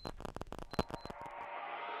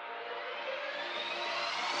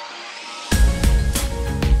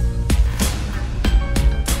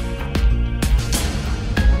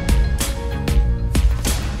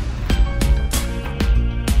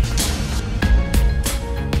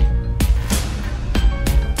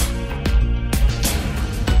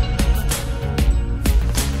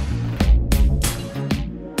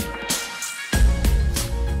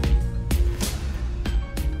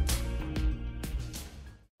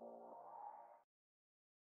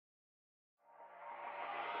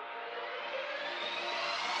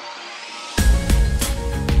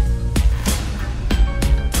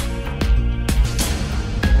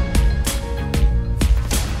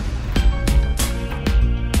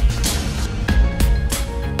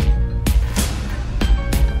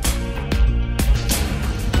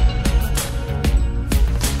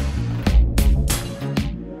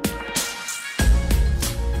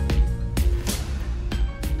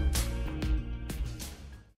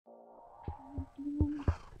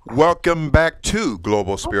 Welcome back to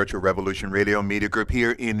Global Spiritual Revolution Radio Media Group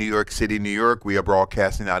here in New York City, New York. We are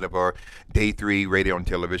broadcasting out of our Day 3 radio and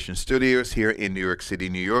television studios here in New York City,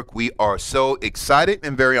 New York. We are so excited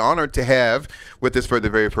and very honored to have with us for the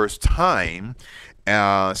very first time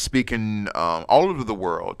speaking all over the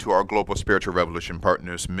world to our Global Spiritual Revolution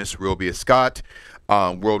partners, Miss Robia Scott,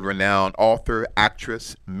 world-renowned author,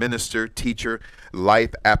 actress, minister, teacher,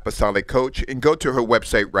 life apostolic coach. And go to her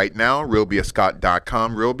website right now,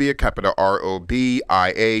 RobiaScott.com. Robia, capital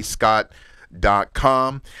R-O-B-I-A,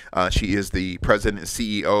 Scott.com. She is the president and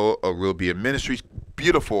CEO of Robia Ministries.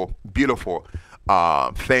 Beautiful, beautiful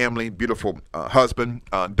family, beautiful husband,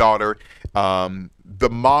 daughter, the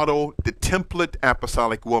model, the template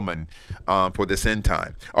apostolic woman for this end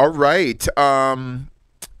time. All right.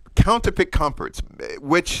 Counterfeit comforts,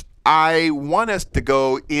 which I want us to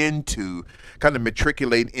go into, kind of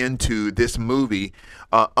matriculate into this movie,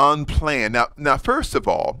 Unplanned. Now, first of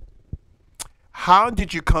all, how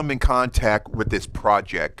did you come in contact with this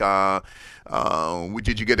project?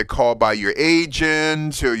 Did you get a call by your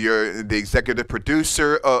agent or the executive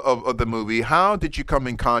producer of the movie? How did you come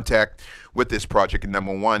in contact with this project,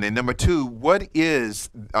 number one? And number two, what is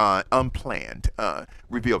Unplanned?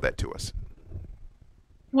 Reveal that to us.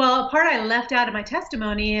 Well, a part I left out of my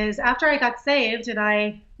testimony is after I got saved and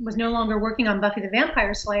I was no longer working on Buffy the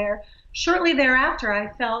Vampire Slayer, shortly thereafter,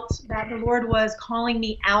 I felt that the Lord was calling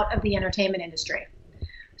me out of the entertainment industry.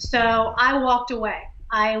 So I walked away.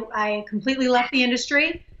 I completely left the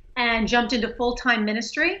industry and jumped into full-time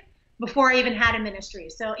ministry before I even had a ministry.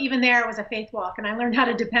 So even there, it was a faith walk, and I learned how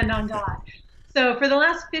to depend on God. So for the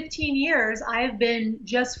last 15 years, I've been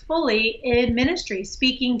just fully in ministry,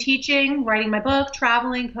 speaking, teaching, writing my book,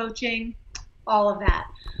 traveling, coaching, all of that.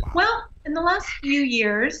 Well, in the last few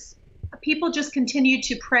years, people just continued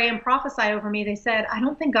to pray and prophesy over me. They said, I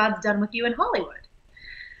don't think God's done with you in Hollywood.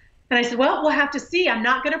 And I said, well, we'll have to see. I'm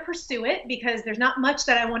not going to pursue it because there's not much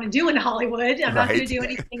that I want to do in Hollywood. I'm not going to do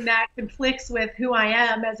anything that conflicts with who I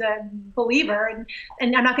am as a believer.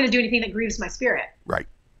 And I'm not going to do anything that grieves my spirit. Right.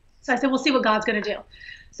 So I said, we'll see what God's going to do.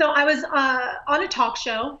 So I was on a talk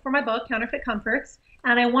show for my book, Counterfeit Comforts,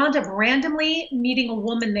 and I wound up randomly meeting a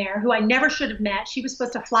woman there who I never should have met. She was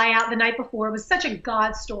supposed to fly out the night before. It was such a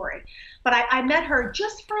God story. But I met her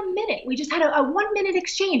just for a minute. We just had a 1-minute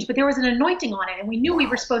exchange, but there was an anointing on it, and we knew we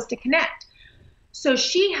were supposed to connect. So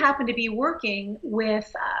she happened to be working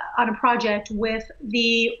with on a project with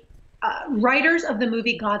the writers of the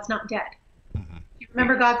movie God's Not Dead. Mm-hmm. You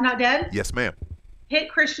remember God's Not Dead? Yes, ma'am. Hit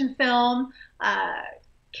Christian film.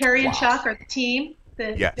 Carrie and Chuck are the team.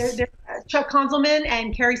 They're Chuck Konzelman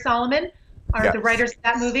and Carrie Solomon are the writers of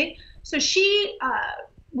that movie. So she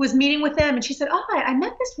was meeting with them, and she said, oh, I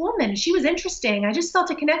met this woman. She was interesting. I just felt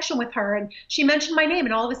a connection with her. And she mentioned my name,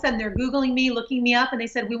 and all of a sudden they're Googling me, looking me up, and they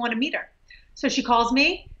said, we want to meet her. So she calls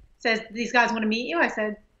me, says, these guys want to meet you. I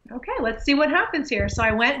said, okay, let's see what happens here. So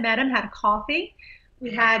I went, met him, had a coffee.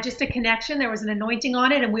 We had just a connection. There was an anointing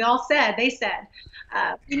on it. And they said,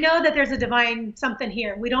 we know that there's a divine something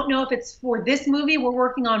here. We don't know if it's for this movie we're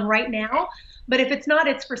working on right now, but if it's not,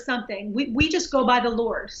 it's for something. We just go by the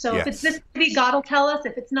Lord. So if it's this movie, God will tell us.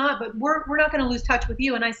 If it's not, but we're not going to lose touch with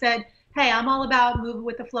you. And I said, hey, I'm all about moving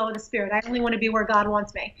with the flow of the Spirit. I only want to be where God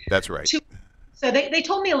wants me. That's right. So they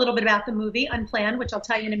told me a little bit about the movie, Unplanned, which I'll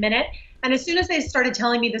tell you in a minute. And as soon as they started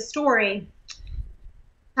telling me the story,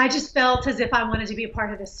 I just felt as if I wanted to be a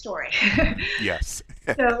part of this story. Yes.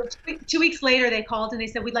 So 2 weeks later, they called and they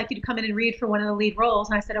said, we'd like you to come in and read for one of the lead roles.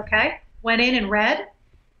 And I said, okay. Went in and read.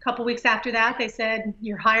 A couple weeks after that, they said,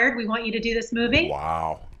 you're hired. We want you to do this movie.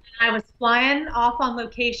 Wow. And I was flying off on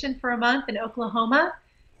location for a month in Oklahoma.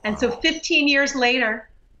 And so 15 years later,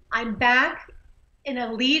 I'm back in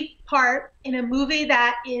a lead part in a movie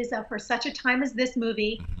that is for such a time as this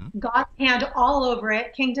movie. Mm-hmm. God's hand all over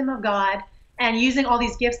it, Kingdom of God. And using all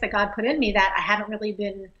these gifts that God put in me that I haven't really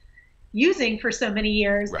been using for so many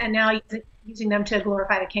years, and now using them to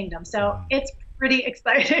glorify the kingdom. So it's pretty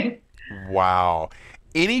exciting. Wow.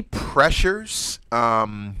 Any pressures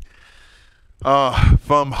from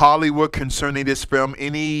Hollywood concerning this film?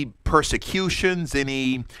 Any persecutions?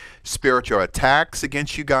 Any spiritual attacks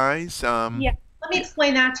against you guys? Yeah. Let me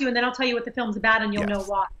explain that to you, and then I'll tell you what the film's about, and you'll know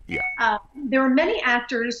why. Yeah. There were many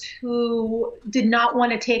actors who did not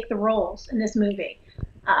want to take the roles in this movie.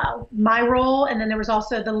 My role, and then there was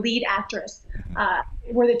also the lead actress,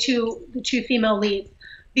 were the two female leads,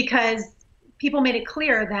 because people made it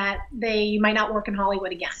clear that they might not work in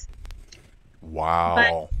Hollywood again.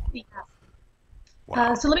 Wow. But, yeah.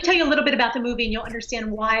 Wow. So let me tell you a little bit about the movie, and you'll understand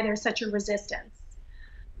why there's such a resistance.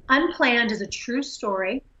 Unplanned is a true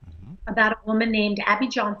story about a woman named Abby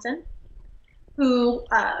Johnson, who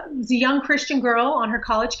was a young Christian girl on her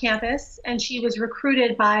college campus, and she was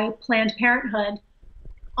recruited by Planned Parenthood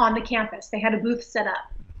on the campus. They had a booth set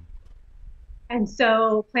up. And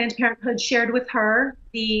so Planned Parenthood shared with her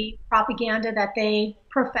the propaganda that they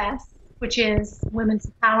profess, which is women's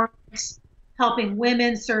empowerment, helping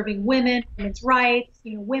women, serving women, women's rights,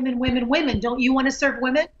 women. Don't you want to serve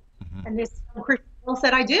women? Mm-hmm. And this Christian girl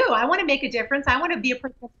said, I do. I want to make a difference. I want to be a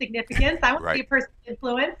person of significance. I want to be a person of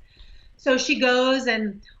influence. So she goes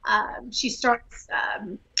and she starts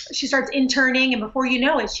interning, and before you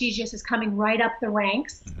know it, she just is coming right up the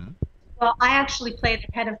ranks. Mm-hmm. Well, I actually played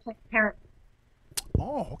the head of Planned Parenthood.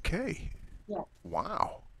 Oh, okay. Yeah.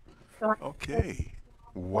 Wow. So Okay.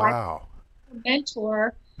 I have Wow. a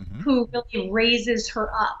mentor Mm-hmm. who really raises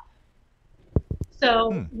her up.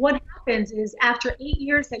 So Hmm. what happens is after 8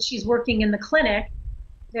 years that she's working in the clinic,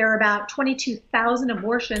 there are about 22,000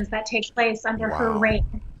 abortions that take place under her Wow.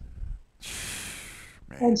 reign.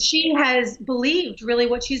 Man. And she has believed really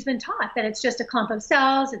what she's been taught, that it's just a clump of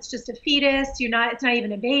cells, it's just a fetus, it's not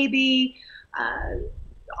even a baby, uh,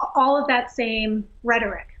 all of that same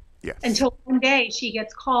rhetoric. Yes. Until one day she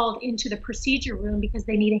gets called into the procedure room because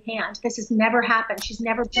they need a hand. This has never happened. She's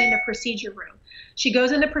never been in a procedure room. She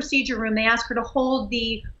goes in the procedure room. They ask her to hold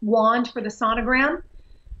the wand for the sonogram.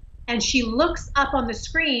 And she looks up on the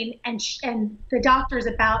screen, and the doctor is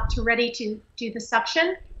about to ready to do the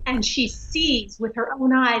suction. And she sees with her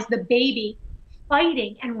own eyes the baby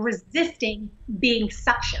fighting and resisting being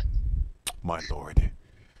suctioned. My Lord.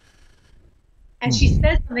 And she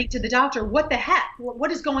says something to the doctor, what the heck?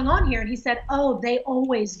 What is going on here? And he said, oh, they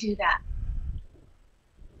always do that.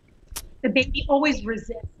 The baby always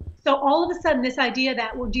resists. So all of a sudden, this idea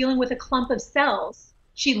that we're dealing with a clump of cells,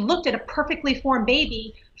 she looked at a perfectly formed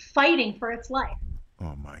baby fighting for its life.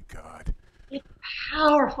 Oh, my God. It's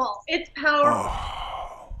powerful. It's powerful. Oh.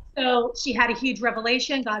 So she had a huge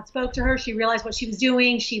revelation. God spoke to her. She realized what she was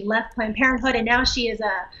doing. She left Planned Parenthood, and now she is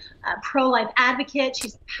a pro-life advocate.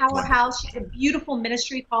 She's a powerhouse. She has a beautiful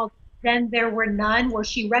ministry called Then There Were None, where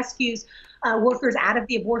she rescues workers out of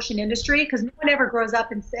the abortion industry, because no one ever grows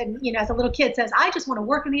up and as a little kid says, I just want to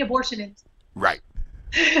work in the abortion industry. Right.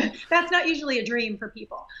 That's not usually a dream for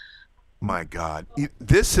people. My God.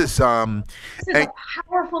 This is a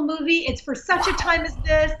powerful movie. It's for such a time as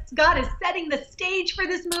this. God is setting the stage for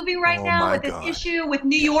this movie right now with this issue with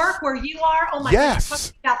New York, where you are. Oh my God. Talk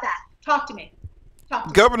to me about that. Talk to me.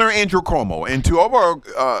 Governor Andrew Cuomo, and to all of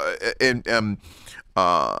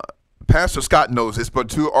our Pastor Scott knows this, but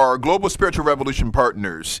to our Global Spiritual Revolution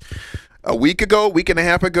partners, a week and a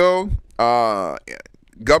half ago,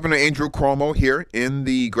 Governor Andrew Cuomo here in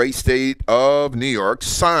the great state of New York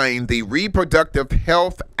signed the Reproductive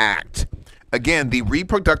Health Act. Again, the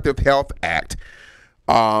Reproductive Health Act,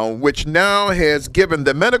 which now has given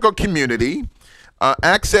the medical community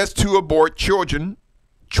access to abort children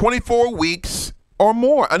 24 weeks or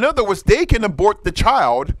more. In other words, they can abort the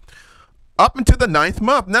child up until the 9th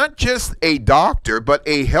month. Not just a doctor, but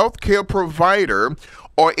a healthcare provider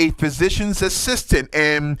or a physician's assistant.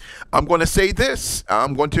 And I'm going to say this.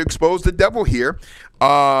 I'm going to expose the devil here.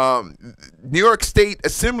 New York State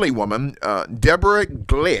Assemblywoman Deborah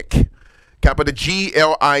Glick, capital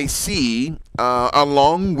G-L-I-C,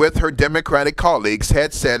 along with her Democratic colleagues,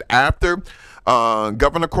 had said after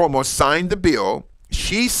Governor Cuomo signed the bill,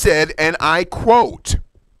 she said, and I quote,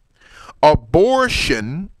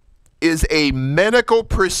 abortion is a medical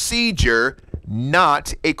procedure,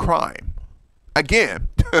 not a crime. Again,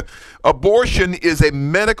 abortion is a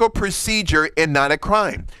medical procedure and not a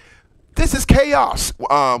crime. This is chaos,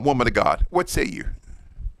 woman of God. What say you?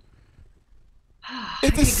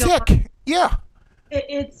 It is sick. Yeah.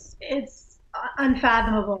 It's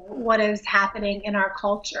unfathomable what is happening in our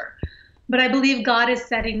culture. But I believe God is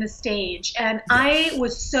setting the stage. And I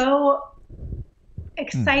was so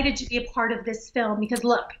excited to be a part of this film because,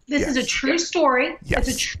 look, this is a true story. It's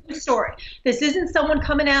a true story. This isn't someone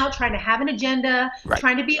coming out trying to have an agenda,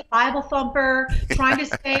 trying to be a Bible thumper, trying to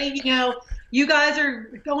say, you guys are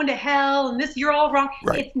going to hell and this, you're all wrong.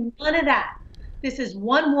 It's none of that. This is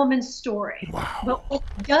one woman's story. Wow. But what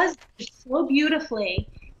it does so beautifully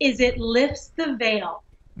is it lifts the veil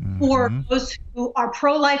for those who are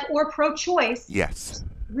pro-life or pro-choice. Yes.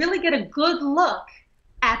 Really get a good look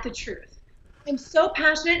at the truth. I'm so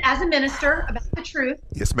passionate as a minister about the truth.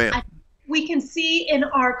 Yes, ma'am. We can see in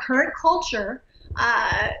our current culture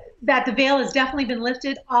that the veil has definitely been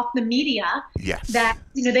lifted off the media. Yes. That,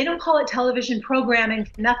 they don't call it television programming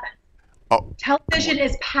for nothing. Oh, television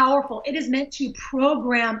is powerful. It is meant to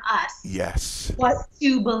program us. Yes. What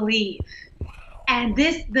to believe. And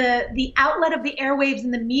the outlet of the airwaves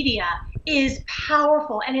and the media is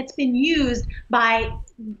powerful, and it's been used by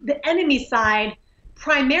the enemy side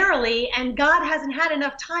primarily, and God hasn't had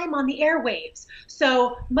enough time on the airwaves.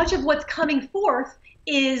 So much of what's coming forth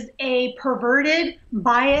is a perverted,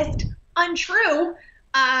 biased, untrue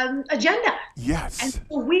agenda. Yes. And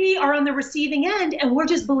so we are on the receiving end, and we're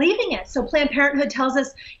just believing it. So Planned Parenthood tells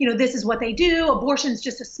us, this is what they do. Abortion's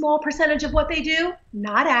just a small percentage of what they do.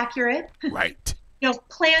 Not accurate. Right.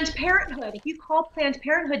 Planned Parenthood, if you call Planned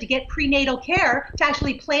Parenthood to get prenatal care, to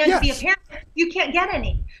actually plan to be a parent, you can't get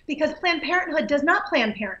any because Planned Parenthood does not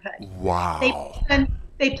plan parenthood. Wow.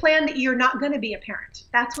 They plan that you're not going to be a parent.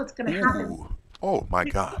 That's what's going to happen. Oh, my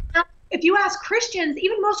God. if you ask Christians,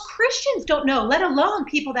 even most Christians don't know, let alone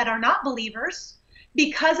people that are not believers,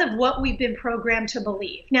 because of what we've been programmed to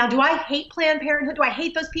believe. Now, do I hate Planned Parenthood? Do I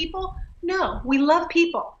hate those people? No, we love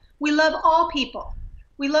people. We love all people.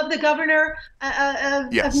 We love the governor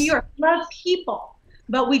of New York. We love people,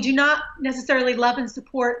 but we do not necessarily love and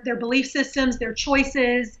support their belief systems, their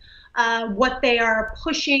choices, what they are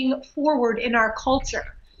pushing forward in our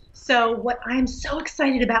culture. So what I'm so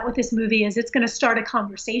excited about with this movie is it's going to start a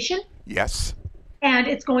conversation. Yes. And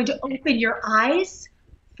it's going to open your eyes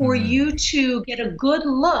for you to get a good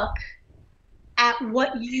look at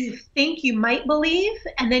what you think you might believe,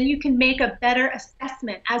 and then you can make a better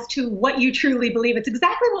assessment as to what you truly believe. It's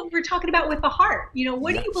exactly what we were talking about with the heart. You know,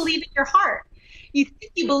 what do you believe in your heart? You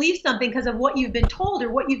think you believe something because of what you've been told or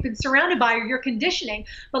what you've been surrounded by or your conditioning,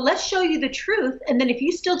 but let's show you the truth, and then if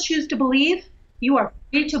you still choose to believe, you are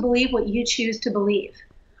free to believe what you choose to believe.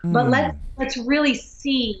 But let's really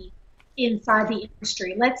see inside the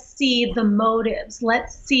industry. Let's see the motives.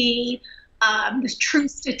 Let's see the true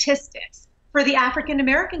statistics for the African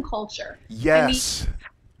American culture. Yes.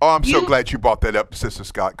 I'm so glad you brought that up, Sister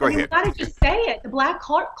Scott. Go ahead. We've got to just say it. The Black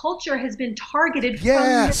culture has been targeted from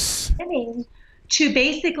the beginning to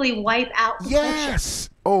basically wipe out the culture.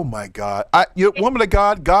 Oh my God. Woman of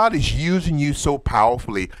God, God is using you so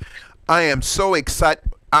powerfully. I am so excited.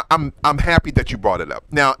 I'm happy that you brought it up.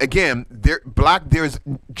 Now, again, there's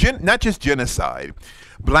not just genocide,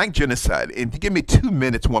 Black genocide. And if you give me 2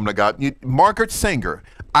 minutes, woman of God, Margaret Sanger.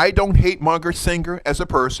 I don't hate Margaret Sanger as a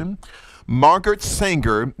person. Margaret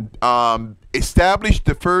Sanger established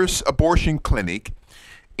the first abortion clinic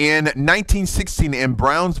in 1916 in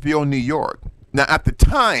Brownsville, New York. Now, at the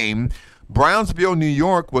time, Brownsville, New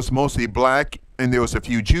York was mostly Black, and there was a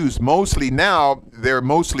few Jews. Mostly now, they're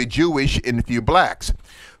mostly Jewish and a few Blacks.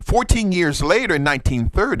 14 years later, in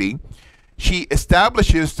 1930, she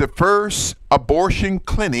establishes the first abortion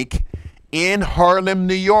clinic in Harlem,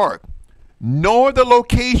 New York. No other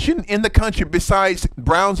location in the country besides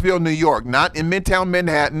Brownsville, New York, not in Midtown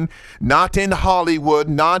Manhattan, not in Hollywood,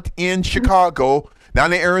 not in Chicago,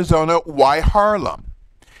 not in Arizona. Why Harlem?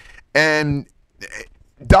 And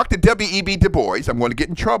Dr. W.E.B. Du Bois, I'm going to get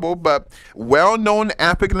in trouble, but well-known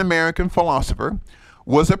African-American philosopher,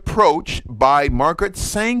 was approached by Margaret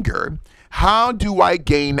Sanger. How do I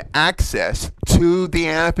gain access to the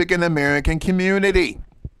African-American community?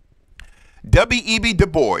 W.E.B. Du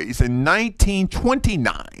Bois in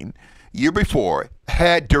 1929, year before,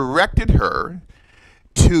 had directed her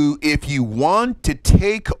to, if you want to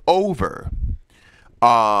take over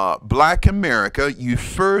Black America, you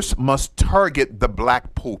first must target the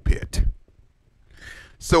Black pulpit.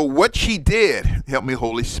 So what she did, help me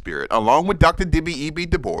Holy Spirit, along with Dr. W.E.B.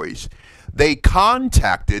 Du Bois, they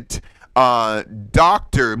contacted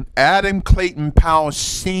Dr. Adam Clayton Powell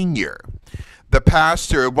Sr., the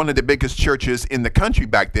pastor of one of the biggest churches in the country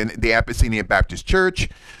back then, the Apostolic Baptist Church,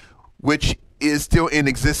 which is still in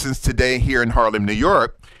existence today here in Harlem, New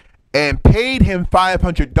York, and paid him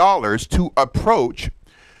 $500 to approach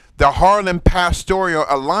the Harlem Pastoral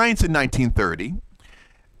Alliance in 1930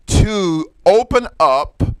 to open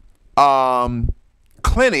up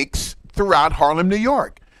clinics throughout Harlem, New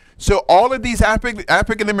York. So all of these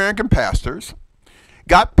African-American pastors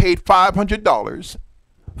got paid $500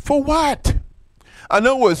 for what? I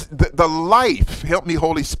know it was the life, help me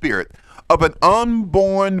Holy Spirit, of an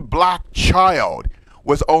unborn Black child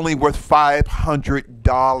was only worth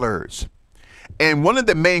 $500. And one of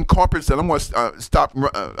the main culprits, and I'm going to stop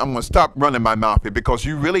running my mouth here because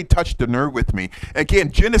you really touched the nerve with me. Again,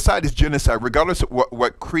 genocide is genocide, regardless of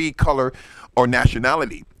what creed, color, or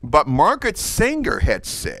nationality. But Margaret Sanger had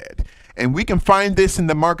said, and we can find this in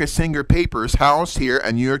the Margaret Sanger papers housed here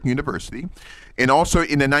at New York University, and also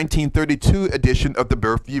in the 1932 edition of the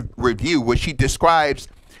Birth Review, where she describes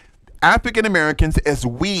African Americans as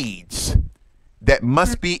weeds that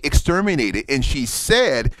must be exterminated. And she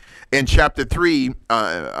said in chapter 3,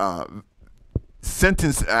 actually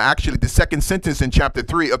the second sentence in chapter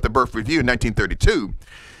 3 of the Birth Review in 1932,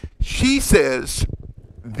 she says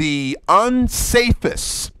the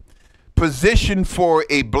unsafest position for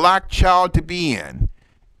a Black child to be in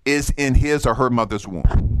is in his or her mother's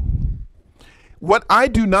womb. What I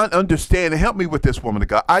do not understand, and help me with this, woman of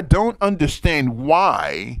God, I don't understand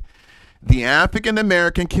why the African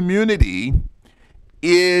American community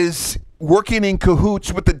is working in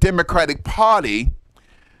cahoots with the Democratic Party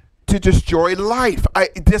to destroy life. I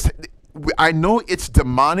know it's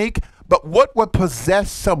demonic, but what would possess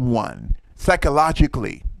someone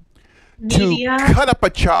psychologically to Media. cut up a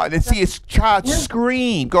child and see a child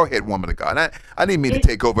scream. Go ahead, woman of God. I didn't mean to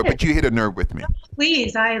take over, but you hit a nerve with me.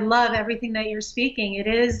 Please, I love everything that you're speaking.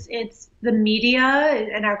 It's the media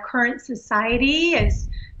and our current society is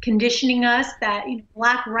conditioning us that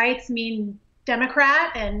black rights mean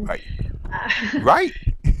Democrat and right. Right.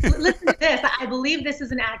 Listen to this. I believe this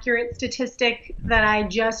is an accurate statistic that I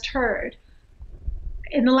just heard.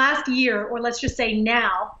 In the last year, or let's just say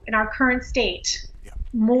now, in our current state,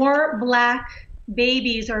 more black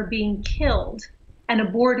babies are being killed and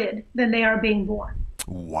aborted than they are being born.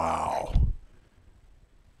 Wow.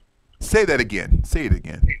 Say that again. Say it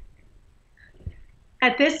again.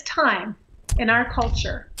 At this time in our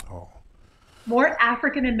culture, more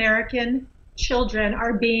African American children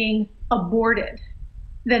are being aborted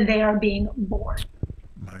than they are being born.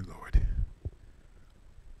 My Lord.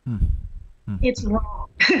 It's wrong.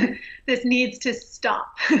 This needs to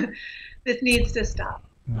stop. This needs to stop.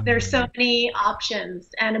 There's so many options,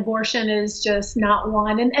 and abortion is just not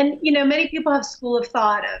one. And many people have school of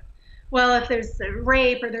thought of, well, if there's a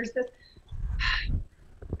rape or there's this.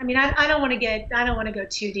 I mean, I don't want to go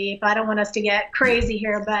too deep. I don't want us to get crazy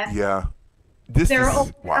here, but there are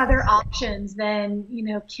other options than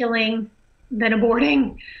killing, than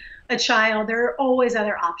aborting a child. There are always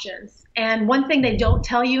other options. And one thing they don't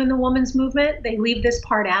tell you in the women's movement, they leave this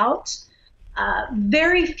part out.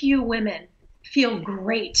 Very few women feel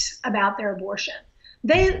great about their abortion.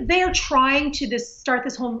 They are trying to start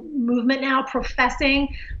this whole movement now,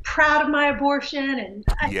 professing proud of my abortion and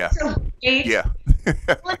so great. Yeah.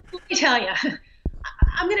 Let me tell you,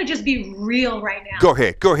 I'm going to just be real right now. Go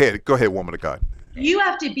ahead, woman of God. You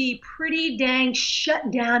have to be pretty dang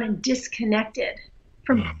shut down and disconnected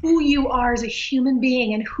from who you are as a human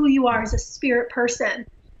being and who you are as a spirit person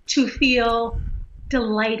to feel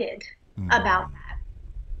delighted about that.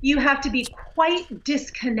 You have to be quite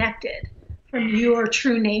disconnected from your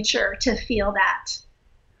true nature to feel that.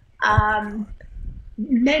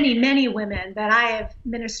 Many, many women that I have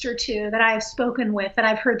ministered to, that I have spoken with, that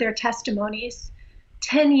I've heard their testimonies,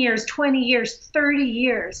 10 years, 20 years, 30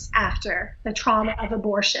 years after the trauma of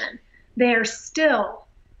abortion, they're still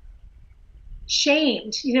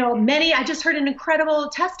shamed. I just heard an incredible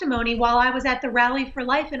testimony while I was at the Rally for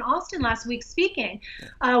Life in Austin last week speaking.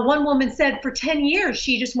 One woman said for 10 years,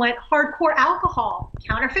 she just went hardcore alcohol,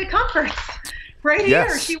 counterfeit comforts. Right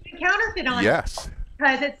here, she went counterfeit on it.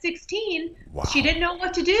 Because at 16, she didn't know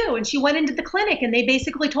what to do. And she went into the clinic and they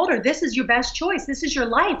basically told her, this is your best choice. This is your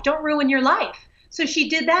life. Don't ruin your life. So she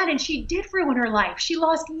did that and she did ruin her life. She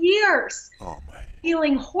lost years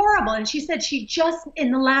feeling horrible. And she said she just,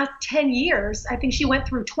 in the last 10 years, I think she went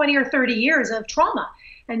through 20 or 30 years of trauma.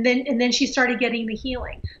 And then she started getting the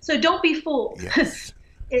healing. So don't be fooled. Yes.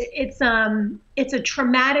 It's a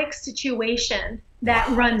traumatic situation that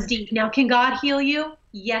runs deep. Now, can God heal you?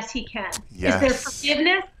 Yes, he can. Yes. Is there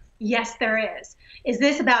forgiveness? Yes, there is. Is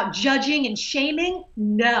this about judging and shaming?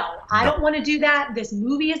 No, I don't want to do that. This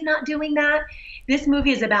movie is not doing that. This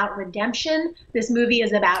movie is about redemption. This movie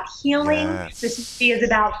is about healing. Yes. This movie is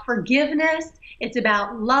about forgiveness. It's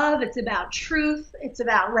about love. It's about truth. It's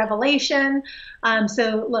about revelation.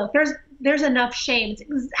 So look, there's enough shame. It's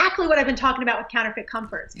exactly what I've been talking about with counterfeit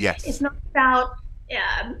comforts. Yes. It's not about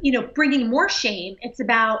bringing more shame. It's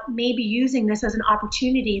about maybe using this as an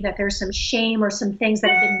opportunity that there's some shame or some things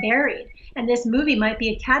that have been buried. And this movie might be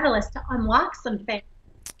a catalyst to unlock some things.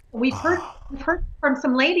 We've heard from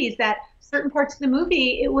some ladies that certain parts of the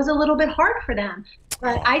movie, it was a little bit hard for them.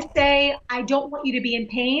 But I say, I don't want you to be in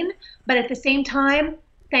pain, but at the same time,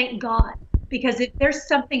 thank God. Because if there's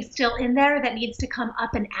something still in there that needs to come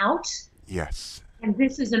up and out. Yes. And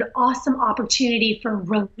this is an awesome opportunity for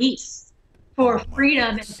release. For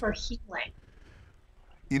freedom and for healing.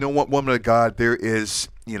 You know what, woman of God, there is,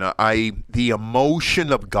 the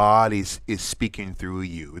emotion of God is speaking through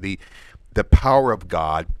you. The power of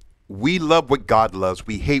God. We love what God loves.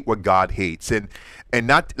 We hate what God hates. And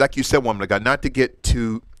not, like you said, woman of God, not to get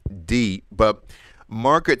too deep, but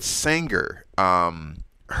Margaret Sanger,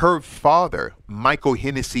 her father, Michael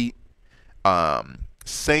Hennessy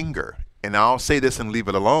Sanger, and I'll say this and leave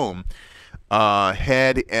it alone,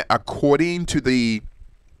 had, according to the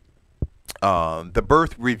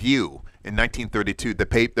Birth Review in 1932,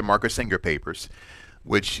 the Margaret Sanger papers,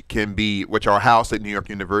 which are housed at New York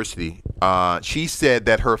University, she said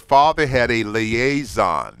that her father had a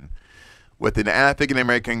liaison with an African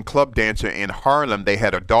American club dancer in Harlem. They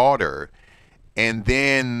had a daughter, and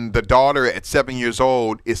then the daughter at 7 years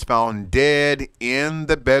old is found dead in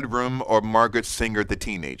the bedroom of Margaret Sanger, the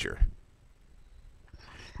teenager.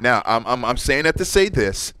 Now, I'm saying that to say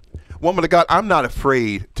this. Woman of God, I'm not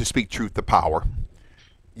afraid to speak truth to power.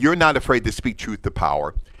 you're not afraid to speak truth to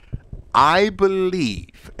power. I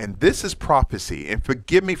believe, and this is prophecy, and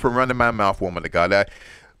forgive me for running my mouth, woman of God,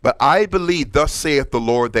 but I believe, thus saith the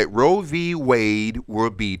Lord, that Roe v. Wade will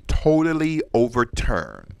be totally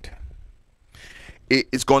overturned.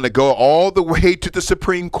 It's going to go all the way to the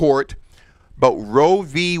Supreme Court, but Roe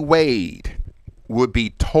v. Wade would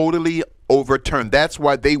be totally overturned. That's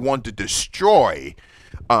why they want to destroy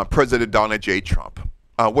President Donald J. Trump.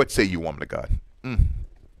 What say you, woman of God?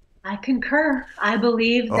 I concur. I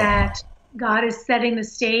believe that God is setting the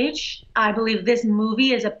stage. I believe this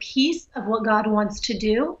movie is a piece of what God wants to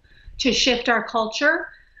do to shift our culture.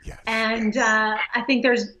 Yes. And I think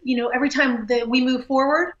there's, every time that we move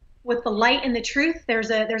forward with the light and the truth,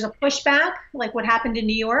 there's a pushback, like what happened in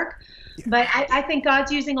New York. Yeah. But I think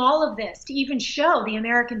God's using all of this to even show the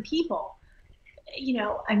American people,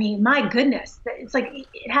 my goodness, it's like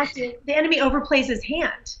the enemy overplays his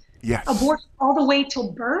hand. Yes. Abortion all the way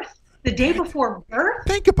till birth, the day before birth.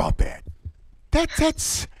 Think about that.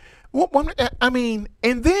 That's what one.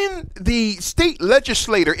 And then the state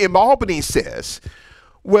legislator in Albany says,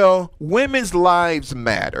 "Well, women's lives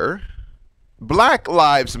matter, Black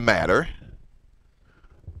lives matter.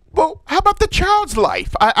 Well, how about the child's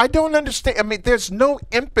life? I don't understand. I mean, there's no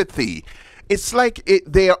empathy. It's like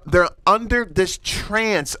they're under this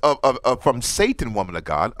trance of from Satan, woman of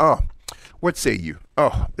God. What say you?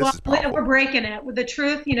 This is powerful. We're breaking it with the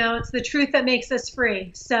truth. It's the truth that makes us free.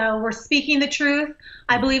 So we're speaking the truth.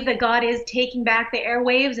 I believe that God is taking back the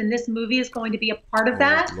airwaves, and this movie is going to be a part of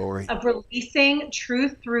that, glory. Of releasing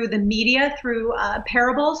truth through the media, through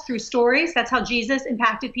parables, through stories. That's how Jesus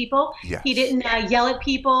impacted people. Yes. He didn't yell at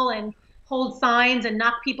people and hold signs and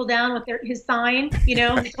knock people down with his sign. He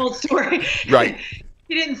told story. Right.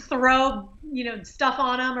 He didn't throw stuff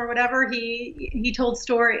on them or whatever. He told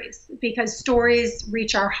stories, because stories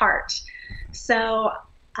reach our heart. So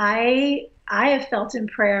I have felt in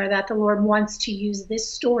prayer that the Lord wants to use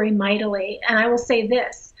this story mightily. And I will say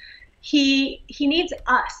this, he needs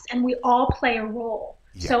us, and we all play a role.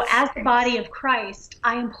 Yes. So as the body of Christ,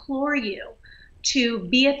 I implore you to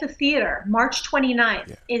be at the theater. March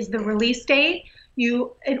 29th is the release date.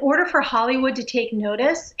 In order for Hollywood to take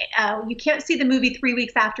notice, you can't see the movie 3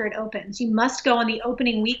 weeks after it opens. You must go on the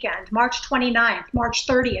opening weekend, March 29th, March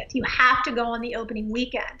 30th. You have to go on the opening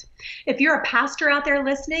weekend. If you're a pastor out there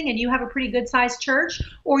listening and you have a pretty good sized church,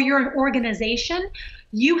 or you're an organization,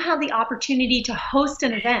 you have the opportunity to host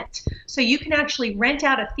an event. So you can actually rent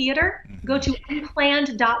out a theater. Go to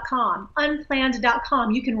unplanned.com,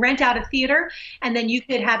 unplanned.com. You can rent out a theater, and then you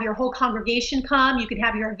could have your whole congregation come. You could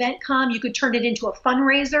have your event come. You could turn it into a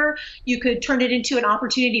fundraiser. You could turn it into an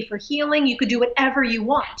opportunity for healing. You could do whatever you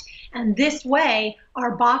want. And this way,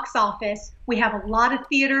 our box office, we have a lot of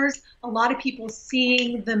theaters, a lot of people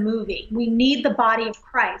seeing the movie. We need the body of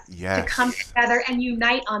Christ to come together and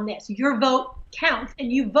unite on this. Your vote counts,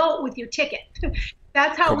 and you vote with your ticket.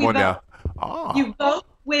 That's how we vote. You vote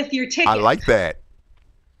with your ticket. I like that.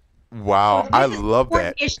 Wow, I love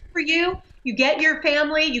that. Issue for you. You get your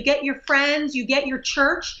family, you get your friends, you get your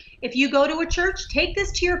church. If you go to a church, take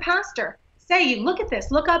this to your pastor. Say, look at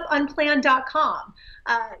this. Look up unplanned.com.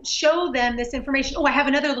 Show them this information. Oh, I have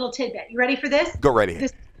another little tidbit. You ready for this? Go right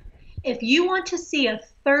ahead. If you want to see a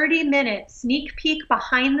 30-minute sneak peek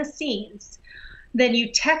behind the scenes, then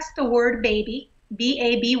you text the word baby,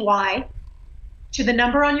 B-A-B-Y, to the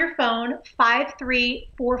number on your phone,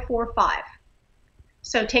 53445.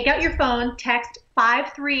 So take out your phone, text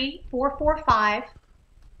 53445,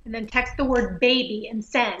 and then text the word baby and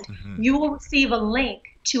send. You will receive a link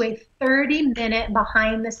to a 30-minute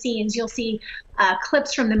behind the scenes. You'll see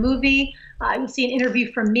clips from the movie. You'll see an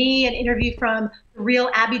interview from me, an interview from the real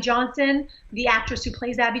Abby Johnson. The actress who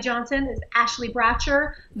plays Abby Johnson is Ashley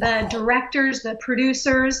Bratcher. The directors, the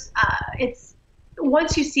producers.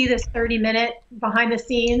 Once you see this 30-minute behind the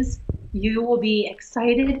scenes, you will be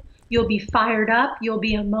excited. You'll be fired up. You'll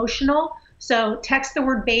be emotional. So text the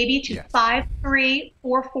word baby to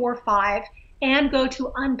 53445 and go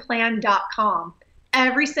to unplanned.com.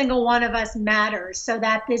 Every single one of us matters, so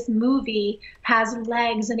that this movie has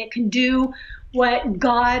legs and it can do what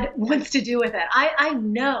God wants to do with it. I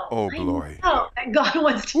know. Oh, glory. I know that God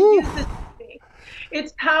wants to use this movie.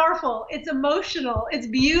 It's powerful. It's emotional. It's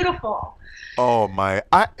beautiful. Oh, my.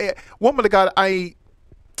 Woman of God, I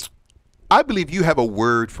believe you have a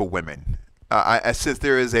word for women. I sense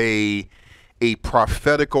there is a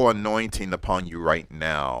prophetical anointing upon you right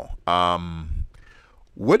now.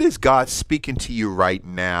 What is God speaking to you right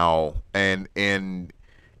now? And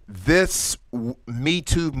this Me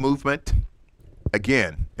Too movement,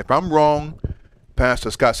 again, if I'm wrong,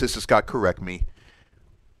 Pastor Scott, Sister Scott, correct me.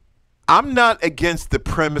 I'm not against the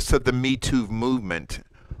premise of the Me Too movement,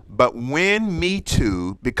 but when Me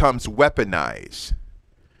Too becomes weaponized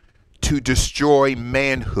to destroy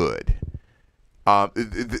manhood,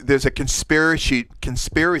 there's a conspiracy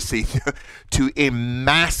to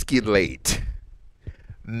emasculate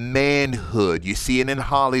manhood. You see it in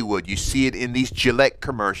Hollywood. You see it in these Gillette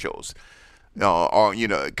commercials, or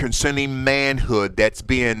concerning manhood that's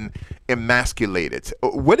being emasculated.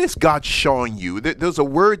 What is God showing you? There's a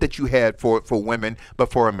word that you had for women,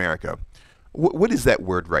 but for America. What is that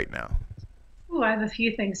word right now? Ooh, I have a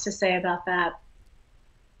few things to say about that.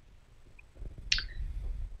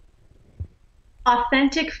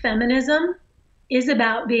 Authentic feminism is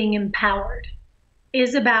about being empowered,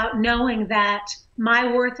 is about knowing that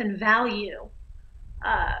my worth and value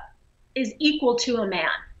is equal to a man.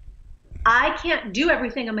 I can't do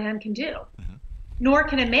everything a man can do, nor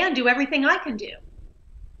can a man do everything I can do.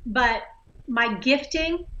 But my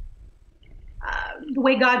gifting, the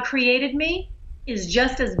way God created me, is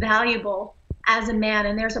just as valuable as a man.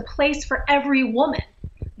 And there's a place for every woman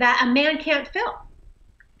that a man can't fill.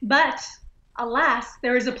 But alas,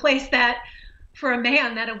 there is a place that for a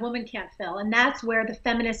man that a woman can't fill. And that's where the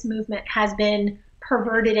feminist movement has been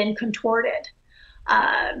perverted and contorted.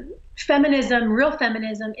 Feminism, real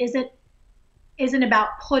feminism, isn't about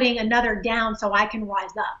putting another down so I can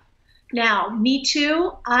rise up. Now, Me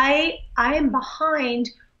Too, I am behind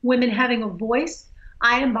women having a voice.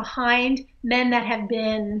 I am behind men that have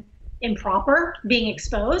been improper, being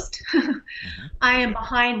exposed. I am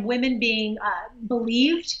behind women being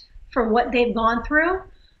believed for what they've gone through.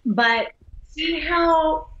 But see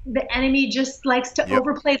how the enemy just likes to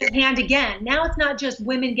overplay the hand again. Now it's not just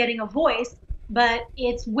women getting a voice, but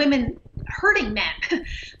it's women hurting men.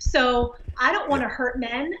 So I don't want to hurt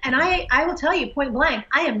men. And I will tell you point blank,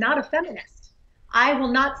 I am not a feminist. I will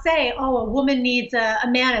not say, oh, a woman needs a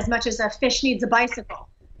man as much as a fish needs a bicycle.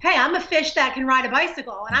 Hey, I'm a fish that can ride a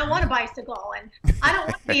bicycle, and I want a bicycle, and I don't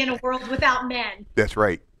want to be in a world without men. That's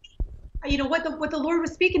right. You know, what the Lord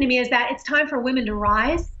was speaking to me is that it's time for women to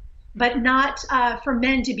rise, but not for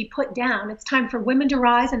men to be put down. It's time for women to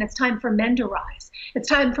rise, and it's time for men to rise. It's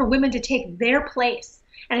time for women to take their place.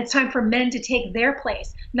 And it's time for men to take their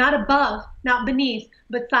place, not above, not beneath,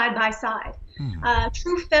 but side by side.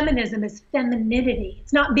 True feminism is femininity.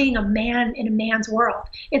 It's not being a man in a man's world.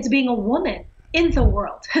 It's being a woman in the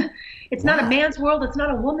world. It's not a man's world. It's not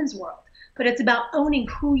a woman's world. But it's about owning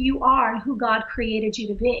who you are and who God created you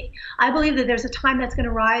to be. I believe that there's a time that's going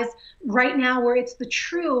to rise right now where it's the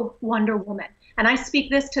true Wonder Woman. And I speak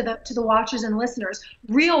this to the watchers and listeners.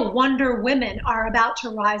 Real Wonder Women are about to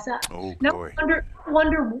rise up. Oh, no boy.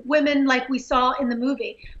 Wonder Women like we saw in the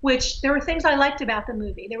movie, which there were things I liked about the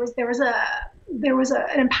movie. There was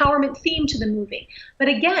an empowerment theme to the movie. But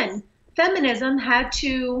again, feminism had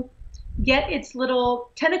to get its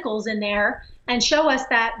little tentacles in there and show us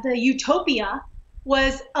that the utopia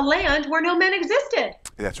was a land where no men existed.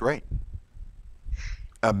 That's right.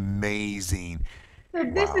 Amazing. So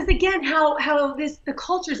this is again how the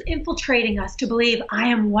culture is infiltrating us to believe I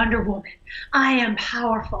am Wonder Woman. I am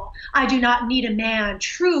powerful. I do not need a man.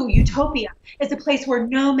 True utopia is a place where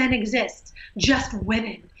no men exist, just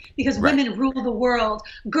women. Because women rule the world.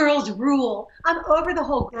 Girls rule. I'm over the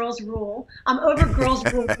whole girls rule. I'm over girls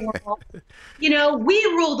rule the world. You know, we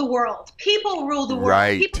rule the world. People rule the world.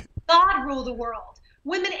 Right. People, God rule the world.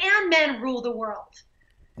 Women and men rule the world.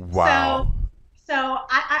 Wow. So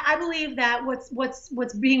I believe that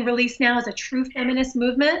what's being released now is a true feminist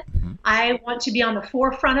movement. I want to be on the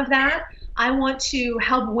forefront of that. I want to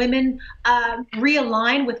help women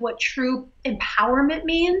realign with what true empowerment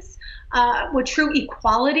means, what true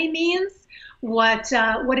equality means, what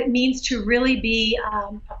it means to really be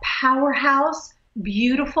a powerhouse,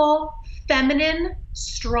 beautiful, feminine,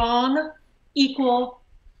 strong, equal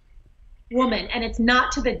woman. And it's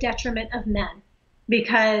not to the detriment of men,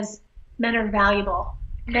 because men are valuable.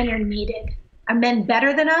 Men are needed. Are men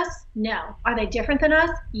better than us? No. Are they different than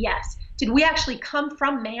us? Yes. Did we actually come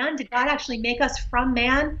from man? Did God actually make us from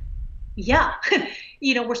man? Yeah.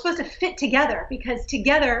 You know, we're supposed to fit together because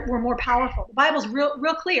together we're more powerful. The Bible's real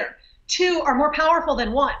clear. Two are more powerful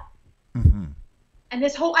than one. And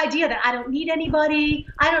this whole idea that I don't need anybody,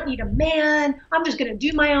 I don't need a man, I'm just going to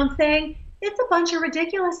do my own thing, it's a bunch of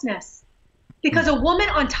ridiculousness. Because a woman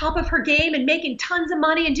on top of her game and making tons of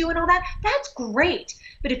money and doing all that, that's great.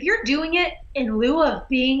 But if you're doing it in lieu of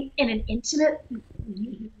being in an intimate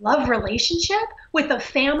love relationship with a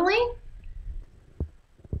family,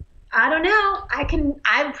 I don't know.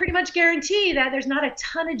 I pretty much guarantee that there's not a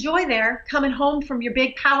ton of joy there coming home from your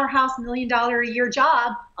big powerhouse $1 million a year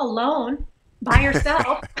job alone. by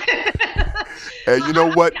yourself. And you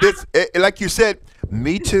know what? I, Like you said,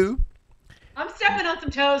 me too. I'm stepping on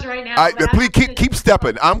some toes right now, I but I please have to. keep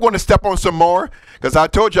stepping. I'm going to step on some more because I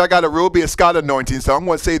told you I got a Robia Scott anointing. So I'm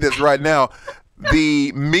going to say this right now.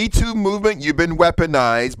 The Me Too movement, you've been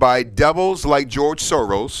weaponized by devils like George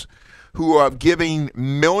Soros, who are giving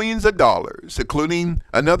millions of dollars, including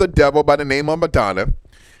another devil by the name of Madonna.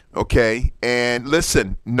 Okay, and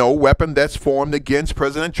listen, no weapon that's formed against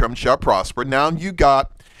President Trump shall prosper. Now you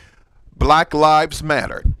got Black Lives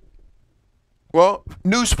Matter. Well,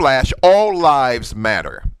 newsflash, all lives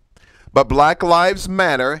matter. But Black Lives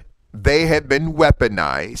Matter, they have been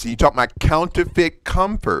weaponized. You talk about counterfeit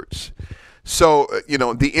comforts. So,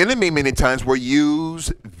 the enemy many times will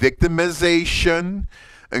use victimization,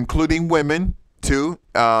 including women too.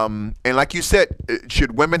 And like you said,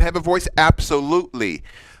 should women have a voice? Absolutely.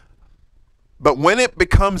 But when it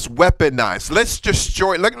becomes weaponized, let's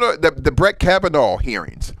destroy. Look at the Brett Kavanaugh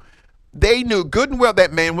hearings. They knew good and well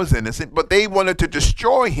that man was innocent, but they wanted to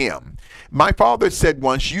destroy him. My father said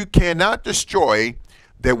once, you cannot destroy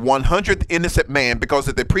the 100th innocent man because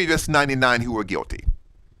of the previous 99 who were guilty.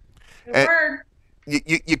 And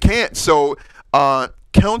you can't. So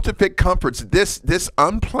counterfeit comforts, this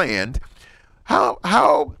unplanned,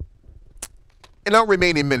 how in our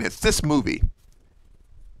remaining minutes, this movie,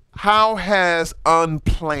 how has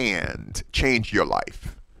Unplanned changed your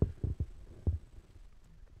life?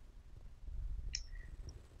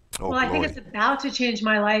 Well, I think it's about to change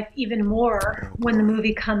my life even more when the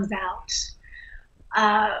movie comes out.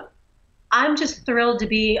 I'm just thrilled to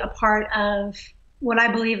be a part of what I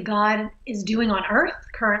believe God is doing on earth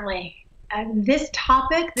currently. And this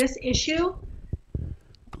topic, this issue,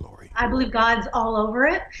 glory. I believe God's all over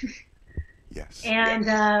it. Yes.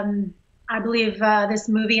 And I believe this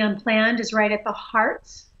movie Unplanned is right at the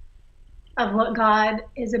heart of what God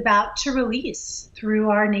is about to release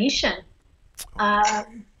through our nation.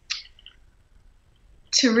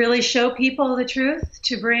 To really show people the truth,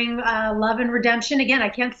 to bring love and redemption. Again, I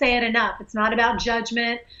can't say it enough. It's not about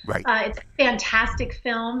judgment. Right. It's a fantastic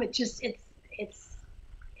film. It's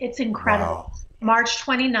incredible. Wow. March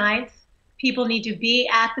 29th. People need to be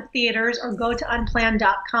at the theaters or go to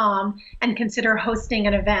unplanned.com and consider hosting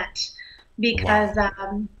an event because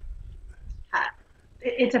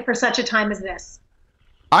it's for such a time as this.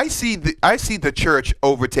 I see the church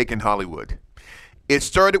overtaking Hollywood. It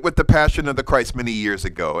started with the Passion of the Christ many years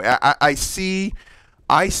ago. I see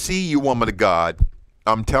you, woman of God.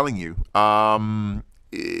 I'm telling you,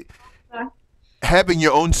 having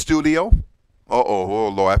your own studio. Oh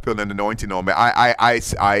Lord, I feel an anointing on me.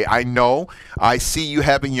 I know. I see you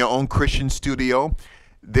having your own Christian studio.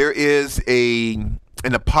 There is an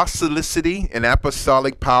apostolicity, an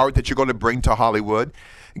apostolic power that you're going to bring to Hollywood.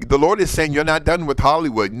 The Lord is saying you're not done with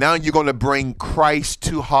Hollywood. Now you're going to bring Christ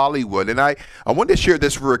to Hollywood. And I want to share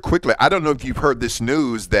this real quickly. I don't know if you've heard this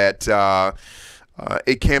news that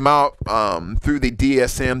it came out through the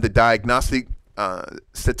DSM, the Diagnostic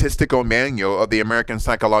Statistical Manual of the American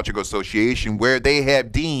Psychological Association, where they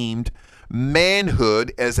have deemed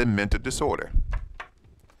manhood as a mental disorder.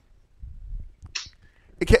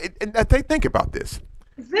 And think about this.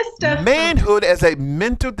 This stuff Manhood as a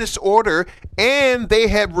mental disorder, and they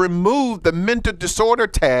have removed the mental disorder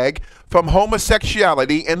tag from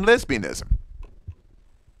homosexuality and lesbianism.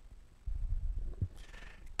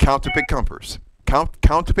 Counterfeit comforts.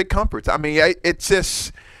 Counterfeit comforts. I mean, it's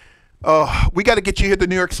just, we got to get you here to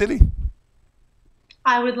New York City.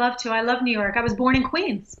 I would love to. I love New York. I was born in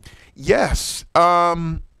Queens. Yes.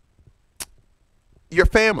 Your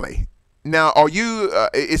family. Now, are you,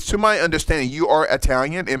 it's to my understanding, you are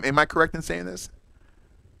Italian. Am I correct in saying this?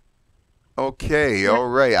 Okay, all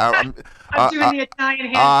right. I'm doing the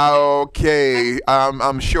Italian hand. Okay,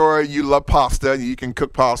 I'm sure you love pasta. You can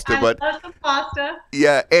cook pasta, I love some pasta.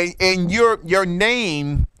 Yeah, and your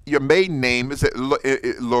name, your maiden name, is it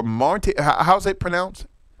Lamorte? How's it pronounced?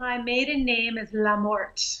 My maiden name is La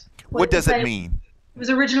Morte. What does it mean? It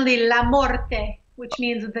was originally La Morte, which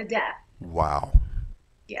means the death. Wow.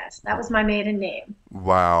 Yes, that was my maiden name.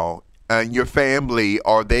 Wow. And your family,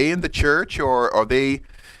 are they in the church, or are they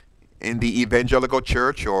in the evangelical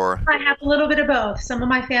church, or? I have a little bit of both. Some of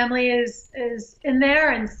my family is in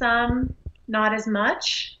there, and some not as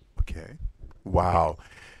much. Okay. Wow.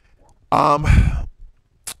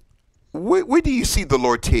 Where do you see the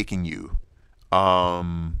Lord taking you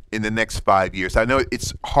in the next 5 years? I know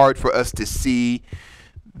it's hard for us to see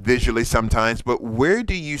visually sometimes, but where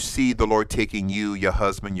do you see the Lord taking you, your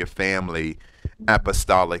husband, your family,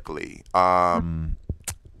 apostolically,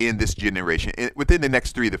 in this generation, within the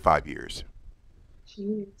next 3 to 5 years?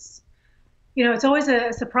 Jeez. It's always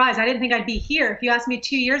a surprise. I didn't think I'd be here. If you asked me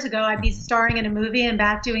 2 years ago, I'd be starring in a movie and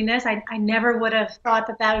back doing this. I never would have thought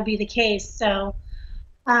that that would be the case. So,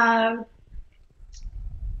 uh,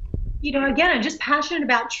 again, I'm just passionate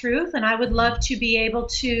about truth, and I would love to be able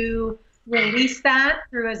to release that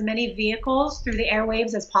through as many vehicles through the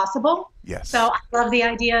airwaves as possible. Yes. So I love the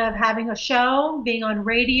idea of having a show, being on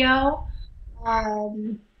radio.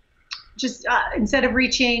 Just instead of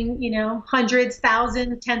reaching, hundreds,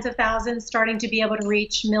 thousands, tens of thousands, starting to be able to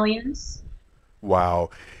reach millions.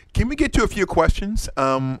 Wow. Can we get to a few questions?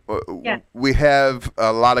 Yeah. We have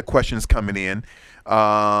a lot of questions coming in.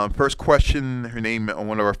 First question,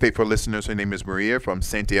 one of our faithful listeners, her name is Maria from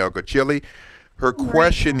Santiago, Chile. Her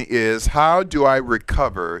question is, how do I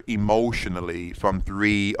recover emotionally from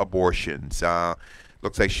 3 abortions?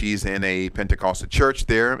 Looks like she's in a Pentecostal church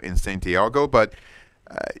there in Santiago, but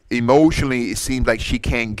emotionally, it seems like she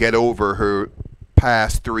can't get over her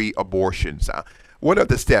past 3 abortions. What are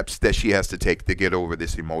the steps that she has to take to get over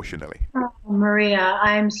this emotionally? Oh, Maria,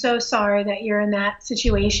 I'm so sorry that you're in that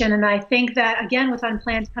situation. And I think that, again, with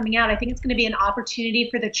Unplanned coming out, I think it's going to be an opportunity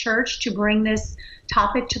for the church to bring this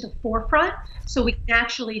topic to the forefront so we can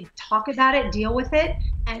actually talk about it, deal with it,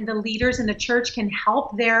 and the leaders in the church can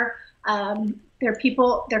help their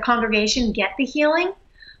people, their congregation get the healing.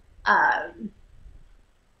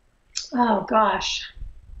 Oh gosh,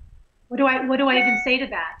 what do I even say to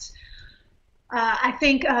that? I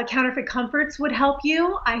think Counterfeit Comforts would help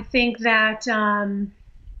you. I think that,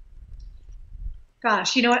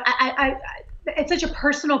 gosh, it's such a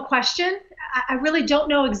personal question. I really don't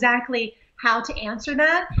know exactly how to answer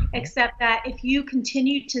that, except that if you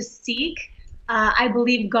continue to seek, I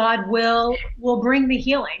believe God will bring the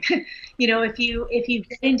healing. If you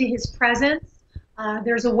get into His presence.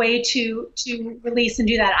 There's a way to release and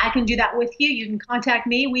do that. I can do that with you. You can contact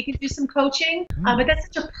me. We can do some coaching. But that's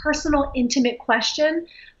such a personal, intimate question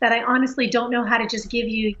that I honestly don't know how to just give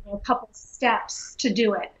you, a couple steps to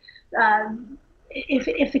do it.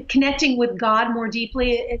 If connecting with God more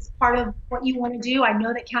deeply is part of what you want to do, I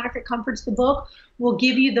know that Counterfeit Comforts, the book, will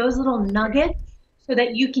give you those little nuggets so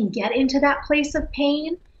that you can get into that place of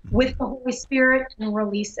pain with the Holy Spirit and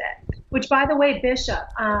release it. Which, by the way, Bishop,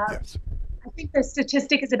 Yes. I think the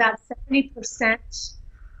statistic is about 70%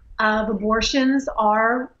 of abortions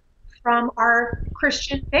are from our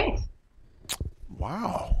Christian faith.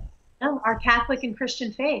 Wow. No, our Catholic and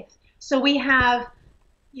Christian faith. So we have,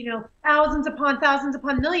 thousands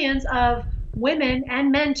upon millions of women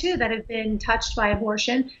and men too that have been touched by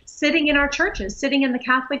abortion, sitting in our churches, sitting in the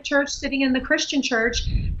Catholic Church, sitting in the Christian Church,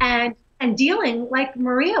 and dealing like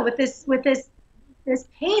Maria with this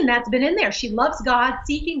pain that's been in there. She loves God,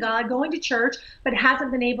 seeking God, going to church, but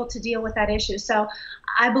hasn't been able to deal with that issue. So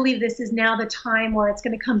I believe this is now the time where it's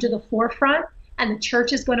going to come to the forefront, and the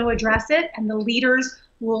church is going to address it, and the leaders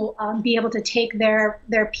will be able to take their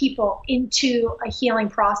people into a healing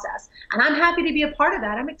process. And I'm happy to be a part of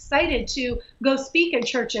that. I'm excited to go speak in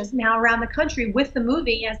churches now around the country with the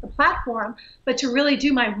movie as the platform, but to really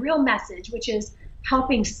do my real message, which is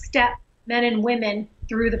helping step men and women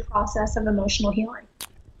through the process of emotional healing.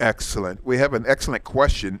 Excellent. We have an excellent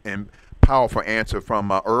question and powerful answer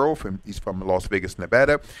from Earl. He's from Las Vegas,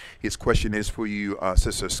 Nevada. His question is for you,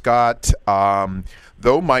 Sister Scott.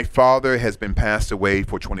 Though my father has been passed away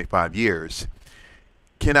for 25 years,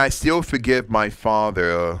 can I still forgive my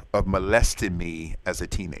father of molesting me as a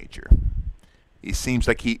teenager? It seems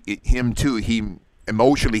like he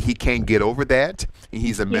emotionally he can't get over that.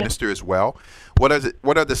 He's a minister as well. What are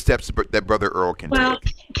the steps that Brother Earl can take? Well,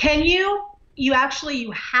 can you? You have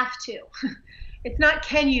to. It's not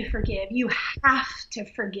can you forgive. You have to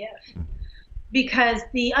forgive, because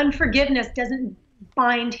the unforgiveness doesn't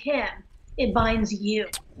bind him. It binds you.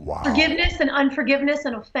 Wow. Forgiveness and unforgiveness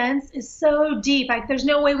and offense is so deep. There's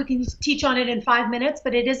no way we can teach on it in 5 minutes,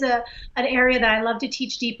 but it is an area that I love to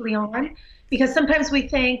teach deeply on, because sometimes we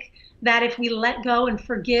think that if we let go and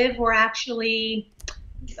forgive, we're actually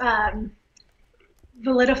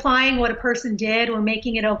validifying what a person did or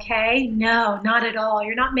making it okay. No, not at all.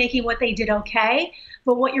 You're not making what they did okay,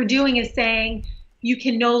 but what you're doing is saying, you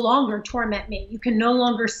can no longer torment me. You can no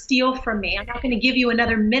longer steal from me. I'm not going to give you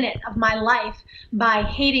another minute of my life by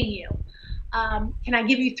hating you. Can I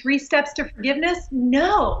give you 3 steps to forgiveness?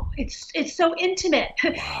 No, it's so intimate.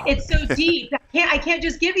 Wow. It's so deep. I can't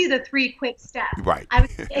just give you the 3 quick steps. Right.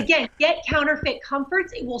 Again, get Counterfeit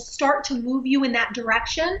Comforts. It will start to move you in that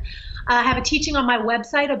direction. I have a teaching on my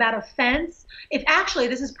website about offense.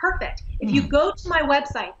 This is perfect. If you go to my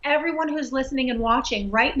website, everyone who's listening and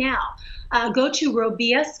watching right now, go to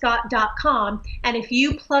robiascott.com, and if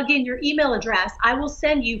you plug in your email address, I will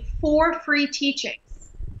send you 4 free teachings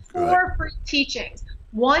Good. 4 free teachings.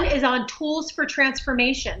 One is on tools for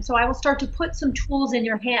transformation. So I will start to put some tools in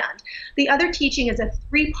your hand. The other teaching is a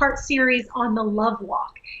 3-part series on the love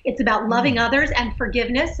walk. It's about loving others and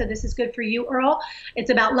forgiveness. So this is good for you, Earl. It's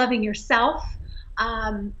about loving yourself.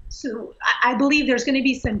 So I believe there's going to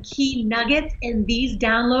be some key nuggets in these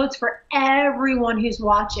downloads for everyone who's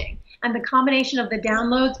watching. And the combination of the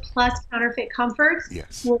downloads plus Counterfeit Comforts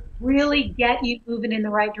will really get you moving in the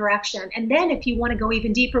right direction. And then if you want to go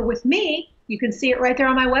even deeper with me, you can see it right there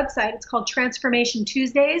on my website. It's called Transformation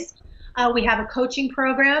Tuesdays. We have a coaching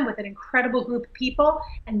program with an incredible group of people,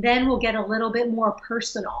 and then we'll get a little bit more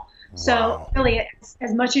personal. Wow. So really,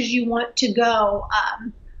 as much as you want to go,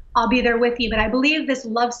 I'll be there with you. But I believe this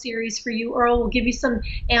love series for you, Earl, will give you some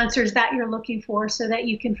answers that you're looking for so that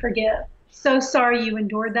you can forgive. So sorry you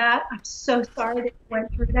endured that. I'm so sorry that you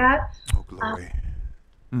went through that. Oh, glory.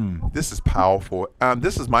 This is powerful.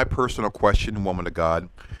 This is my personal question, woman of God.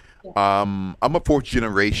 I'm a 4th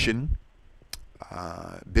generation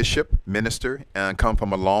bishop, minister, and come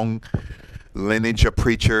from a long lineage of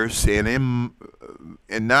preachers, and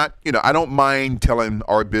not, I don't mind telling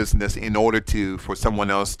our business in order for someone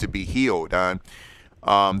else to be healed.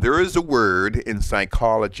 There is a word in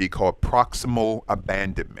psychology called proximal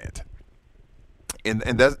abandonment. And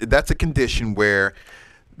that's a condition where,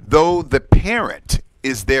 though the parent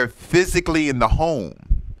is there physically in the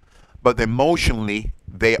home, but emotionally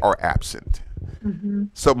they are absent.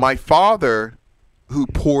 So my father, who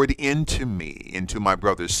poured into me, into my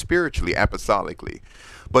brothers spiritually, apostolically,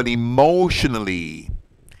 but emotionally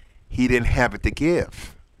he didn't have it to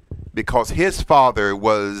give, because his father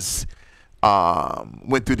went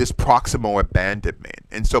through this proximal abandonment.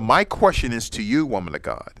 And so my question is to you, woman of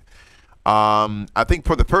God. I think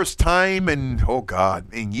for the first time in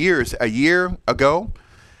years, a year ago,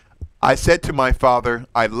 I said to my father,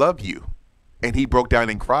 I love you. And he broke down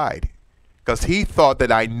and cried, because he thought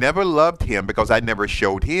that I never loved him because I never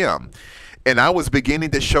showed him. And I was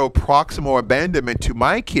beginning to show proximal abandonment to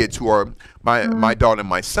my kids, who are my daughter and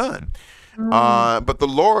my son. But the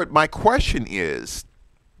Lord, my question is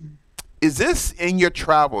this, in your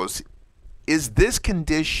travels, is this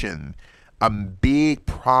condition a big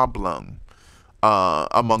problem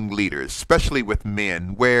among leaders, especially with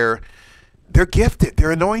men, where they're gifted,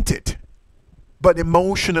 they're anointed, but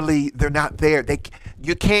emotionally they're not there?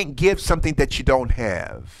 You can't give something that you don't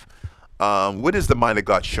have. What is the mind of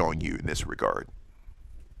God showing you in this regard?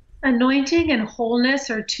 Anointing and wholeness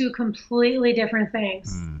are 2 completely different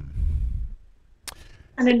things.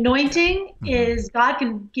 An anointing is, God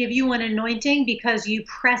can give you an anointing because you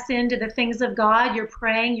press into the things of God. You're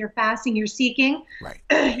praying, you're fasting, you're seeking. Right.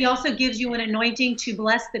 He also gives you an anointing to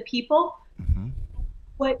bless the people.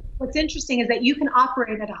 What's interesting is that you can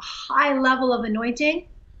operate at a high level of anointing,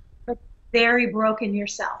 but very broken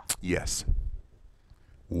yourself. Yes.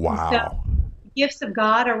 Wow. So, gifts of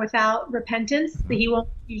God are without repentance. So he won't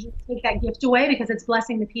usually take that gift away because it's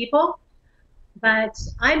blessing the people. But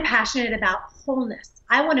I'm passionate about wholeness.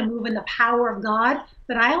 I want to move in the power of God,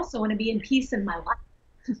 but I also want to be in peace in my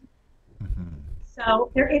life.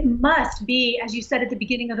 So it must be, as you said at the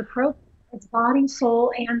beginning of the program, it's body,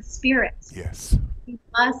 soul, and spirit. Yes. We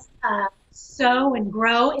must sow and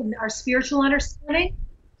grow in our spiritual understanding,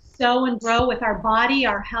 sow and grow with our body,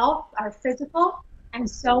 our health, our physical, and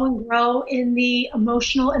sow and grow in the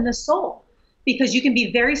emotional and the soul. Because you can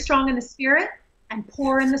be very strong in the spirit and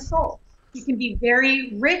poor in the soul. You can be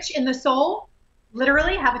very rich in the soul,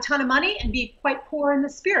 literally have a ton of money, and be quite poor in the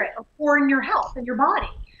spirit, or poor in your health and your body.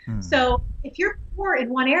 So if you're poor in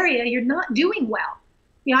one area, you're not doing well.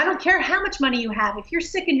 I don't care how much money you have. If you're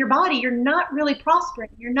sick in your body, you're not really prospering.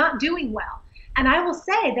 You're not doing well. And I will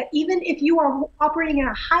say that even if you are operating at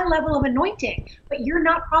a high level of anointing, but you're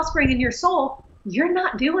not prospering in your soul, you're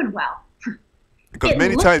not doing well. Because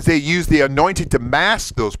many times they use the anointing to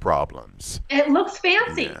mask those problems. It looks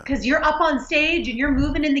fancy because you're up on stage and you're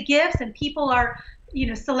moving in the gifts and people are,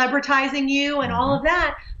 celebritizing you and all of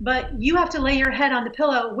that. But you have to lay your head on the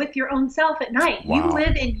pillow with your own self at night. Wow. You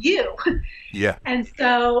live in you. Yeah. And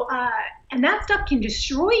so, and that stuff can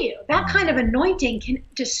destroy you. That kind of anointing can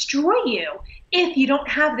destroy you if you don't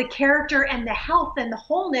have the character and the health and the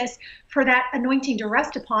wholeness for that anointing to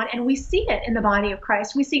rest upon. And we see it in the body of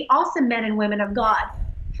Christ. We see awesome men and women of God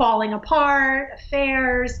falling apart,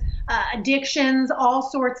 affairs, addictions, all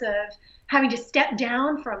sorts of having to step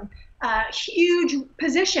down from huge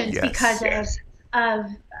positions because of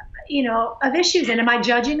issues. And am I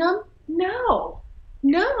judging them? No,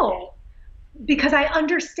 because I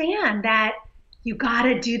understand that you got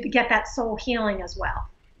to get that soul healing as well.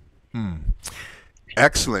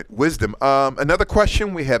 Excellent wisdom. Another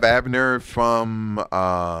question we have Abner from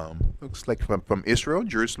looks like from Israel,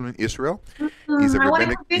 Jerusalem, Israel. He's a I want to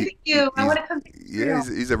rabbinic. come visit you. I want to come visit Yeah,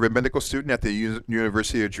 you. he's a rabbinical student at the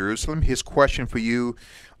University of Jerusalem. His question for you,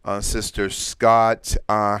 Sister Scott: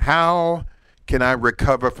 how can I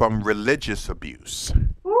recover from religious abuse?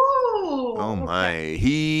 Oh Ooh, my! okay.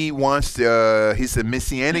 He wants to. He's a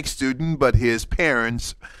Messianic student, but his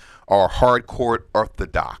parents are hardcore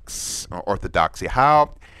Orthodox. Orthodoxy.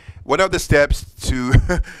 How? What are the steps to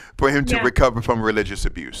for him to Yeah. recover from religious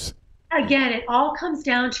abuse? Again, it all comes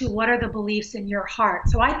down to what are the beliefs in your heart.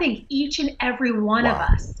 So I think each and every one of Wow.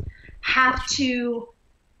 us have to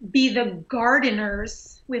be the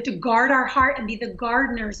gardeners. We have to guard our heart and be the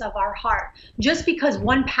gardeners of our heart. Just because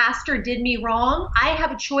one pastor did me wrong, I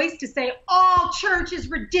have a choice to say, all church is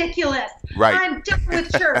ridiculous. Right. I'm done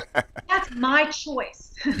with church. That's my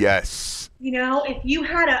choice. Yes. If you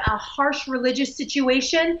had a harsh religious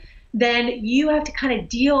situation, then you have to kind of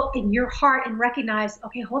deal in your heart and recognize,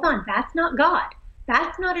 okay, hold on, that's not God.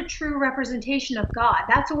 That's not a true representation of God.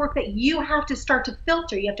 That's a work that you have to start to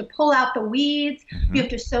filter. You have to pull out the weeds. You Hmm. have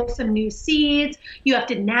to sow some new seeds. You have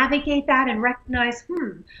to navigate that and recognize,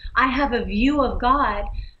 I have a view of God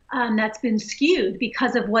that's been skewed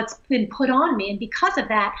because of what's been put on me. And because of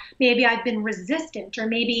that, maybe I've been resistant, or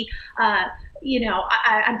maybe,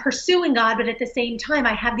 I'm pursuing God, but at the same time,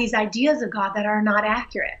 I have these ideas of God that are not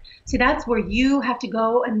accurate. See, that's where you have to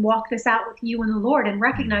go and walk this out with you and the Lord and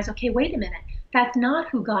recognize, okay, wait a minute. That's not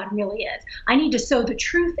who God really is. I need to sow the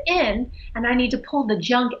truth in, and I need to pull the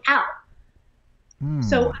junk out.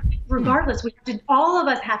 So regardless, all of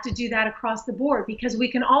us have to do that across the board, because we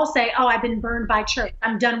can all say, oh, I've been burned by church.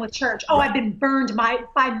 I'm done with church. Oh, Right. I've been burned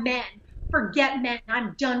by men. Forget men.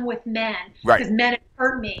 I'm done with men Right. because men have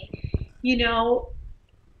hurt me. You know,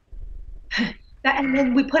 and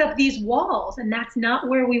then we put up these walls, and that's not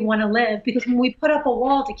where we want to live, because when we put up a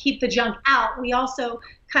wall to keep the junk out, we also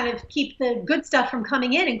kind of keep the good stuff from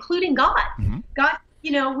coming in, including God. Hmm. God,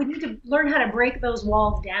 we need to learn how to break those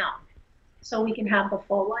walls down so we can have the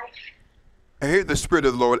full life. I hear the Spirit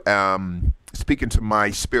of the Lord speaking to my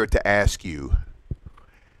spirit to ask you,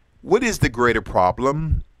 what is the greater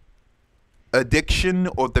problem, addiction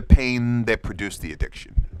or the pain that produced the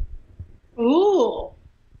addiction? Ooh.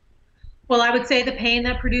 Well, I would say the pain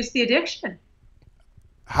that produced the addition.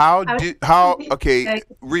 Okay,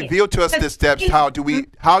 reveal to us the steps. How do we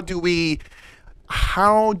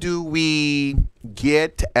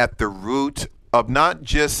get at the root of not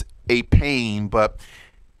just a pain, but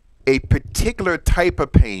a particular type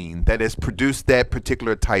of pain that has produced that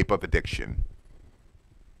particular type of addiction?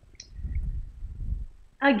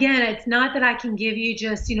 Again, it's not that I can give you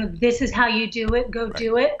just, this is how you do it, go Right.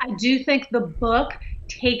 do it. I do think the book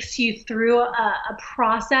takes you through a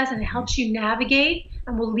process and helps you navigate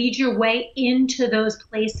and will lead your way into those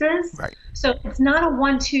places. Right. So it's not a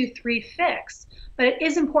 1, 2, 3 fix, but it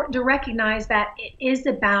is important to recognize that it is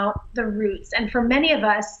about the roots. And for many of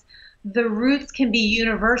us, the roots can be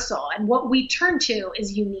universal, and what we turn to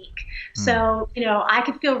is unique. So, I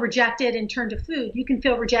could feel rejected and turn to food. You can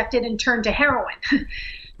feel rejected and turn to heroin.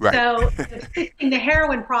 Right. So fixing the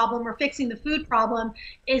heroin problem or fixing the food problem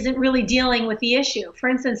isn't really dealing with the issue. For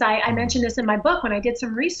instance, I mentioned this in my book when I did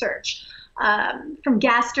some research from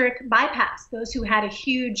gastric bypass, those who had a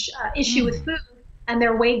huge issue with food and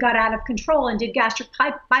their weight got out of control and did gastric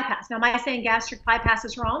bypass. Now, am I saying gastric bypass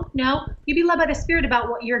is wrong? No, you be led by the Spirit about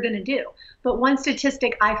what you're going to do. But one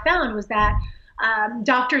statistic I found was that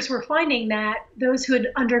doctors were finding that those who had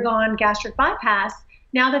undergone gastric bypass,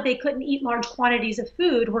 now that they couldn't eat large quantities of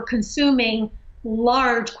food, were consuming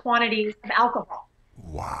large quantities of alcohol.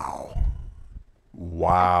 Wow.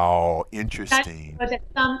 Interesting. But that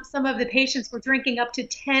some of the patients were drinking up to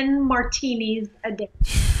 10 martinis a day.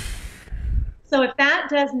 So if that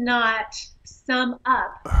does not sum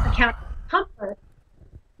up account comfort,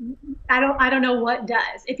 I don't know what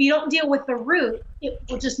does. If you don't deal with the root, it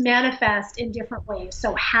will just manifest in different ways.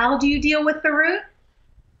 So how do you deal with the root?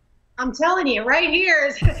 I'm telling you, right here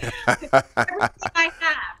is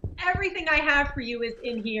everything I have for you is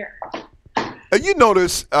in here. You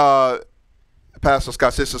notice, Pastor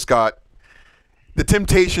Scott, Sister Scott, the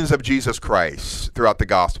temptations of Jesus Christ throughout the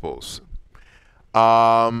Gospels.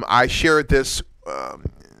 I shared this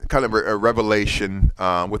kind of a revelation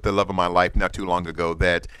with the love of my life not too long ago,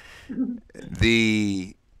 that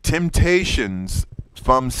the temptations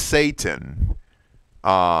from Satan,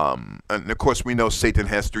 and of course we know Satan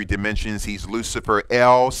has 3 dimensions. He's Lucifer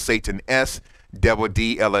L, Satan S, Devil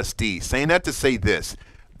D, LSD. Saying that to say this: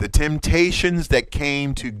 the temptations that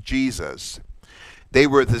came to Jesus, they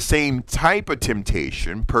were the same type of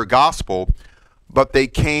temptation per gospel, but they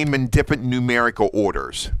came in different numerical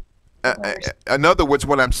orders. In other words,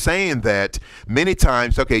 what I'm saying that many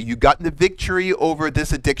times, okay, you got the victory over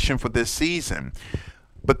this addiction for this season,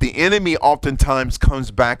 but the enemy oftentimes comes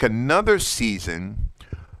back another season,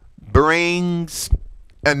 brings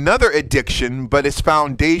another addiction, but its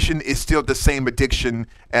foundation is still the same addiction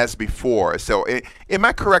as before. So am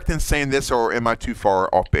I correct in saying this, or am I too far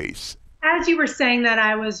off base? As you were saying that,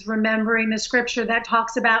 I was remembering the scripture that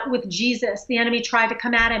talks about with Jesus, the enemy tried to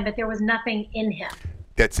come at him, but there was nothing in him.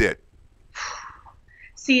 That's it.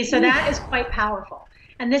 See, so that is quite powerful.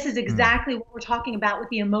 And this is exactly what we're talking about with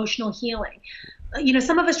the emotional healing.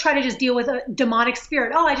 Some of us try to just deal with a demonic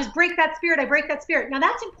spirit. Oh, I just break that spirit. I break that spirit. Now,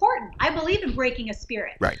 that's important. I believe in breaking a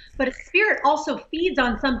spirit. Right. But a spirit also feeds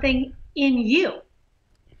on something in you.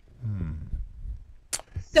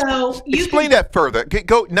 So explain that further.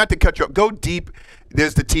 Go, not to cut you off. Go deep.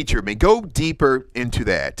 There's the teacher in me. Go deeper into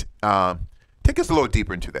that. Take us a little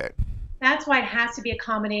deeper into that. That's why it has to be a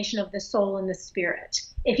combination of the soul and the spirit.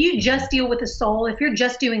 If you just deal with the soul, if you're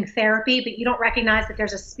just doing therapy, but you don't recognize that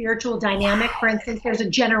there's a spiritual dynamic, for instance, there's a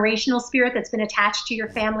generational spirit that's been attached to your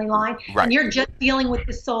family line, and you're just dealing with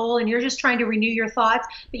the soul and you're just trying to renew your thoughts,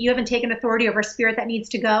 but you haven't taken authority over a spirit that needs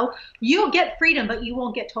to go, you'll get freedom, but you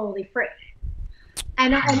won't get totally free.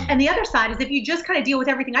 And the other side is if you just kind of deal with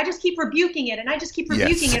everything, I just keep rebuking it and I just keep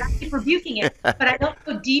rebuking it, I keep rebuking it, but I don't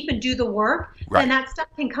go deep and do the work, then that stuff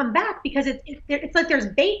can come back because it's like there's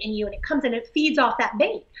bait in you and it comes and it feeds off that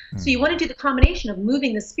bait. So you want to do the combination of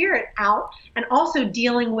moving the spirit out and also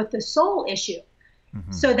dealing with the soul issue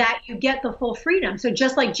so that you get the full freedom. So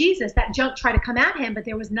just like Jesus, that junk tried to come at him, but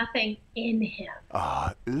there was nothing in him.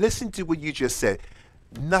 Listen to what you just said.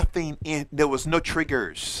 There was no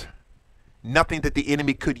triggers. Nothing that the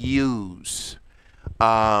enemy could use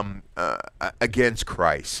against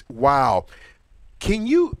Christ. Wow.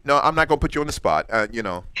 No, I'm not going to put you on the spot.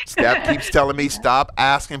 Steph keeps telling me, stop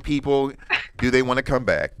asking people, do they want to come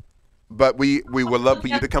back? But we would love for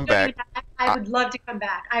you to come back. I would love to come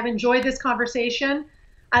back. I've enjoyed this conversation.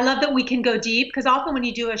 I love that we can go deep because often when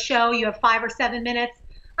you do a show, you have 5 or 7 minutes.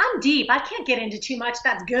 I'm deep. I can't get into too much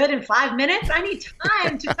that's good in 5 minutes. I need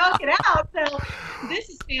time to talk it out. So this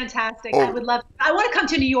is fantastic. I want to come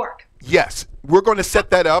to New York. Yes, we're going to set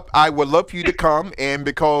that up. I would love for you to come. And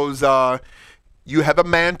because you have a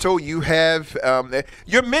mantle, you have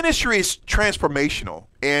your ministry is transformational.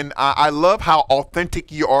 And I love how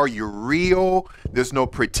authentic you are. You're real. There's no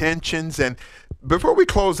pretensions. And before we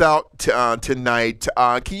close out tonight,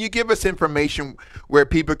 can you give us information where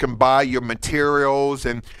people can buy your materials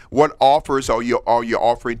and what offers are you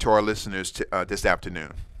offering to our listeners this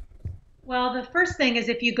afternoon? Well, the first thing is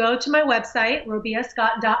if you go to my website,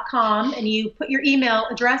 robiascott.com, and you put your email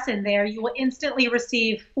address in there, you will instantly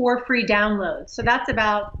receive 4 free downloads. So that's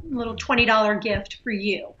about a little $20 gift for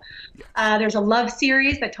you. There's a love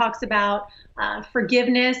series that talks about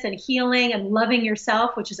forgiveness and healing and loving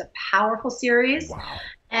yourself, which is a powerful series. Wow.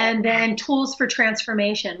 And then tools for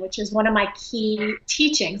transformation, which is one of my key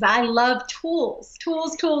teachings. I love tools.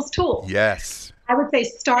 Yes. I would say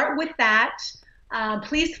start with that.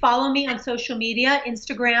 Please follow me on social media.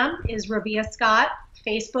 Instagram is Robia Scott.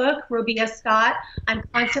 Facebook, Robia Scott. I'm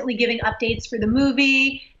constantly giving updates for the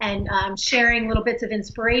movie and sharing little bits of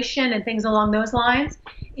inspiration and things along those lines.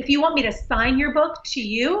 If you want me to sign your book to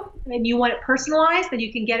you and you want it personalized, then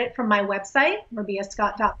you can get it from my website,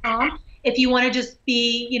 robiascott.com. If you want to just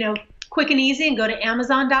be, quick and easy and go to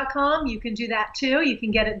amazon.com, you can do that too. You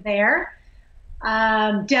can get it there.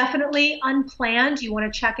 Definitely Unplanned. You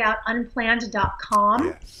want to check out unplanned.com.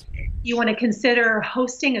 Yes. You want to consider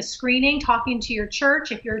hosting a screening, talking to your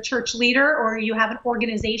church. If you're a church leader or you have an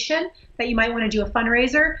organization that you might want to do a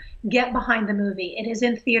fundraiser, get behind the movie. It is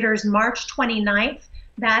in theaters March 29th.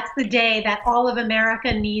 That's the day that all of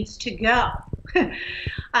America needs to go. Wow.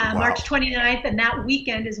 March 29th, and that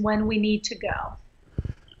weekend is when we need to go.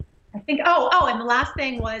 I think, and the last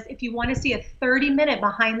thing was if you want to see a 30-minute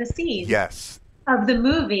behind the scenes of the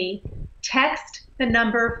movie, text the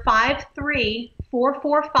number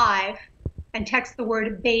 53445 and text the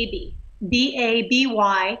word baby,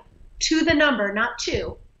 B-A-B-Y, to the number, not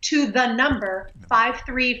to the number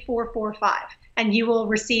 53445. And you will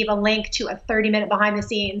receive a link to a 30-minute behind the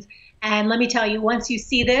scenes. And let me tell you, once you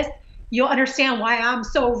see this, you'll understand why I'm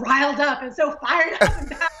so riled up and so fired up and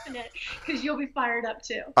passionate, because you'll be fired up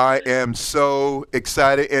too. I am so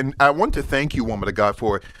excited. And I want to thank you, woman of God,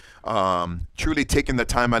 for truly taking the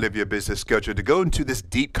time out of your business schedule to go into this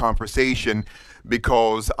deep conversation,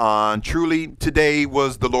 because truly today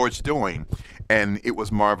was the Lord's doing. and it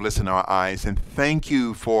was marvelous in our eyes. And thank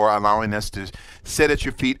you for allowing us to sit at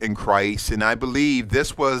your feet in Christ. And I believe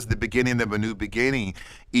this was the beginning of a new beginning,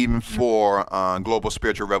 even for Global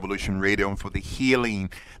Spiritual Revolution Radio, and for the healing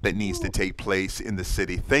that needs to take place in the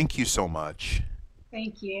city. Thank you so much.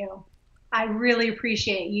 Thank you. I really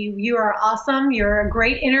appreciate you. You are awesome. You're a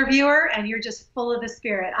great interviewer, and you're just full of the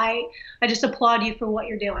Spirit. I just applaud you for what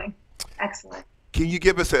you're doing. Excellent. Can you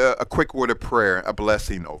give us a quick word of prayer, a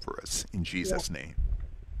blessing over us in Jesus' name?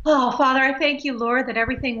 Oh, Father, I thank you, Lord, that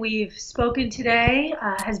everything we've spoken today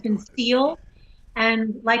has been sealed.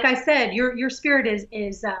 And like I said, your Spirit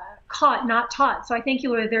is caught, not taught. So I thank you,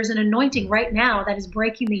 Lord, there's an anointing right now that is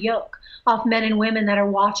breaking the yoke off men and women that are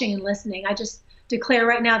watching and listening. I just declare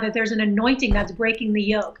right now that there's an anointing that's breaking the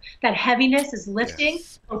yoke, that heaviness is lifting,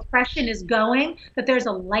 yes. Oppression is going, that there's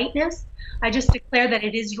a lightness. I just declare that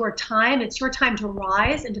it is your time. It's your time to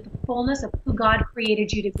rise into the fullness of who God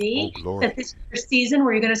created you to be. Oh, that this is your season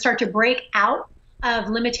where you're going to start to break out of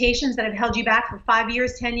limitations that have held you back for 5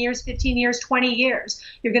 years, 10 years, 15 years, 20 years.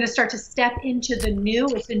 You're going to start to step into the new.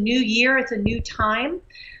 It's a new year. It's a new time.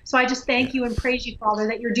 So I just thank you and praise you, Father,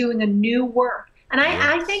 that you're doing a new work. And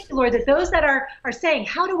I thank you, Lord, that those that are saying,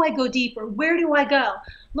 how do I go deeper? Where do I go?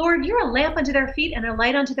 Lord, you're a lamp unto their feet and a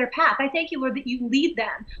light unto their path. I thank you, Lord, that you lead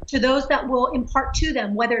them to those that will impart to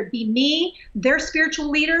them, whether it be me, their spiritual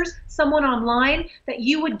leaders, someone online, that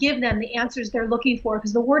you would give them the answers they're looking for.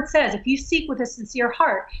 Because the word says, if you seek with a sincere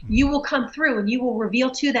heart, you will come through and you will reveal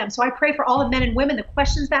to them. So I pray for all the men and women, the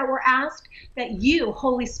questions that were asked, that you,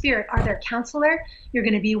 Holy Spirit, are their counselor. You're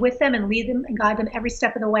going to be with them and lead them and guide them every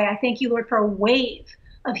step of the way. I thank you, Lord, for a wave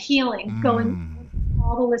of healing going to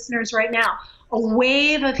all the listeners right now. A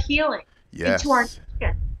wave of healing into our nation.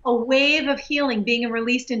 A wave of healing being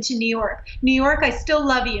released into New York. New York, I still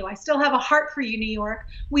love you. I still have a heart for you, New York.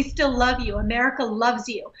 We still love you. America loves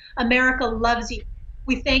you. America loves you.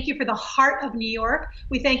 We thank you for the heart of New York.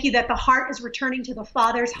 We thank you that the heart is returning to the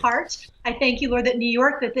Father's heart. I thank you, Lord, that New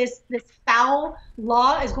York, that this foul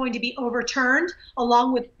law is going to be overturned,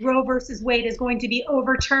 along with Roe versus Wade is going to be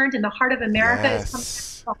overturned, and the heart of America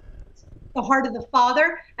is coming back to the heart of the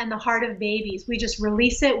Father and the heart of babies. We just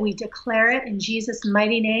release it. We declare it in Jesus'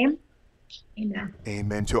 mighty name. Amen.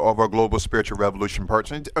 Amen. To all of our Global Spiritual Revolution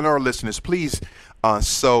partners and our listeners, please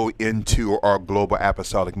sow into our Global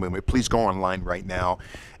Apostolic Movement. Please go online right now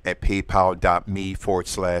at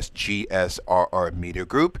paypal.me/GSRR Media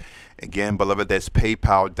Group. Again, beloved, that's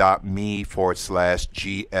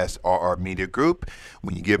paypal.me/GSRR Media Group.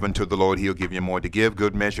 When you give unto the Lord, he'll give you more to give.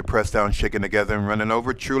 Good measure, pressed down, shaken together, and running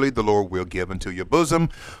over. Truly, the Lord will give unto your bosom.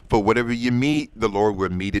 For whatever you meet, the Lord will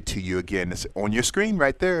meet it to you again. It's on your screen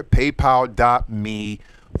right there,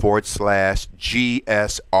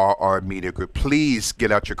 paypal.me/GSRR Media Group. Please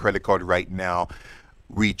get out your credit card right now.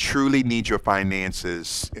 We truly need your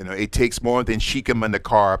finances. You know, it takes more than Shechem in the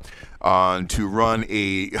car to run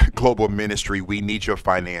a global ministry. We need your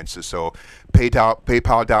finances. So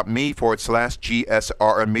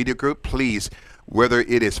paypal.me/GSRR Media Group. Please, whether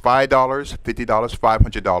it is $5, $50,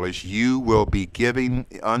 $500, you will be giving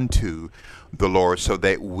unto the Lord so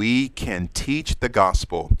that we can teach the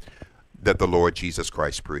gospel that the Lord Jesus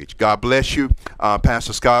Christ preached. God bless you,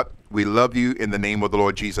 Pastor Scott. We love you in the name of the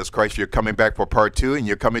Lord Jesus Christ. You're coming back for part 2, and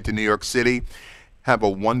you're coming to New York City. Have a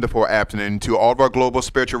wonderful afternoon. To all of our Global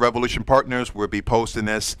Spiritual Revolution partners, we'll be posting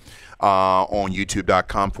this on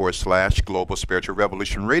youtube.com/Global Spiritual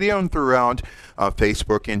Revolution Radio and throughout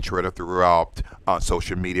Facebook and Twitter, throughout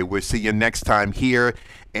social media. We'll see you next time here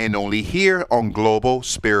and only here on Global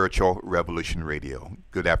Spiritual Revolution Radio.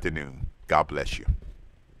 Good afternoon. God bless you.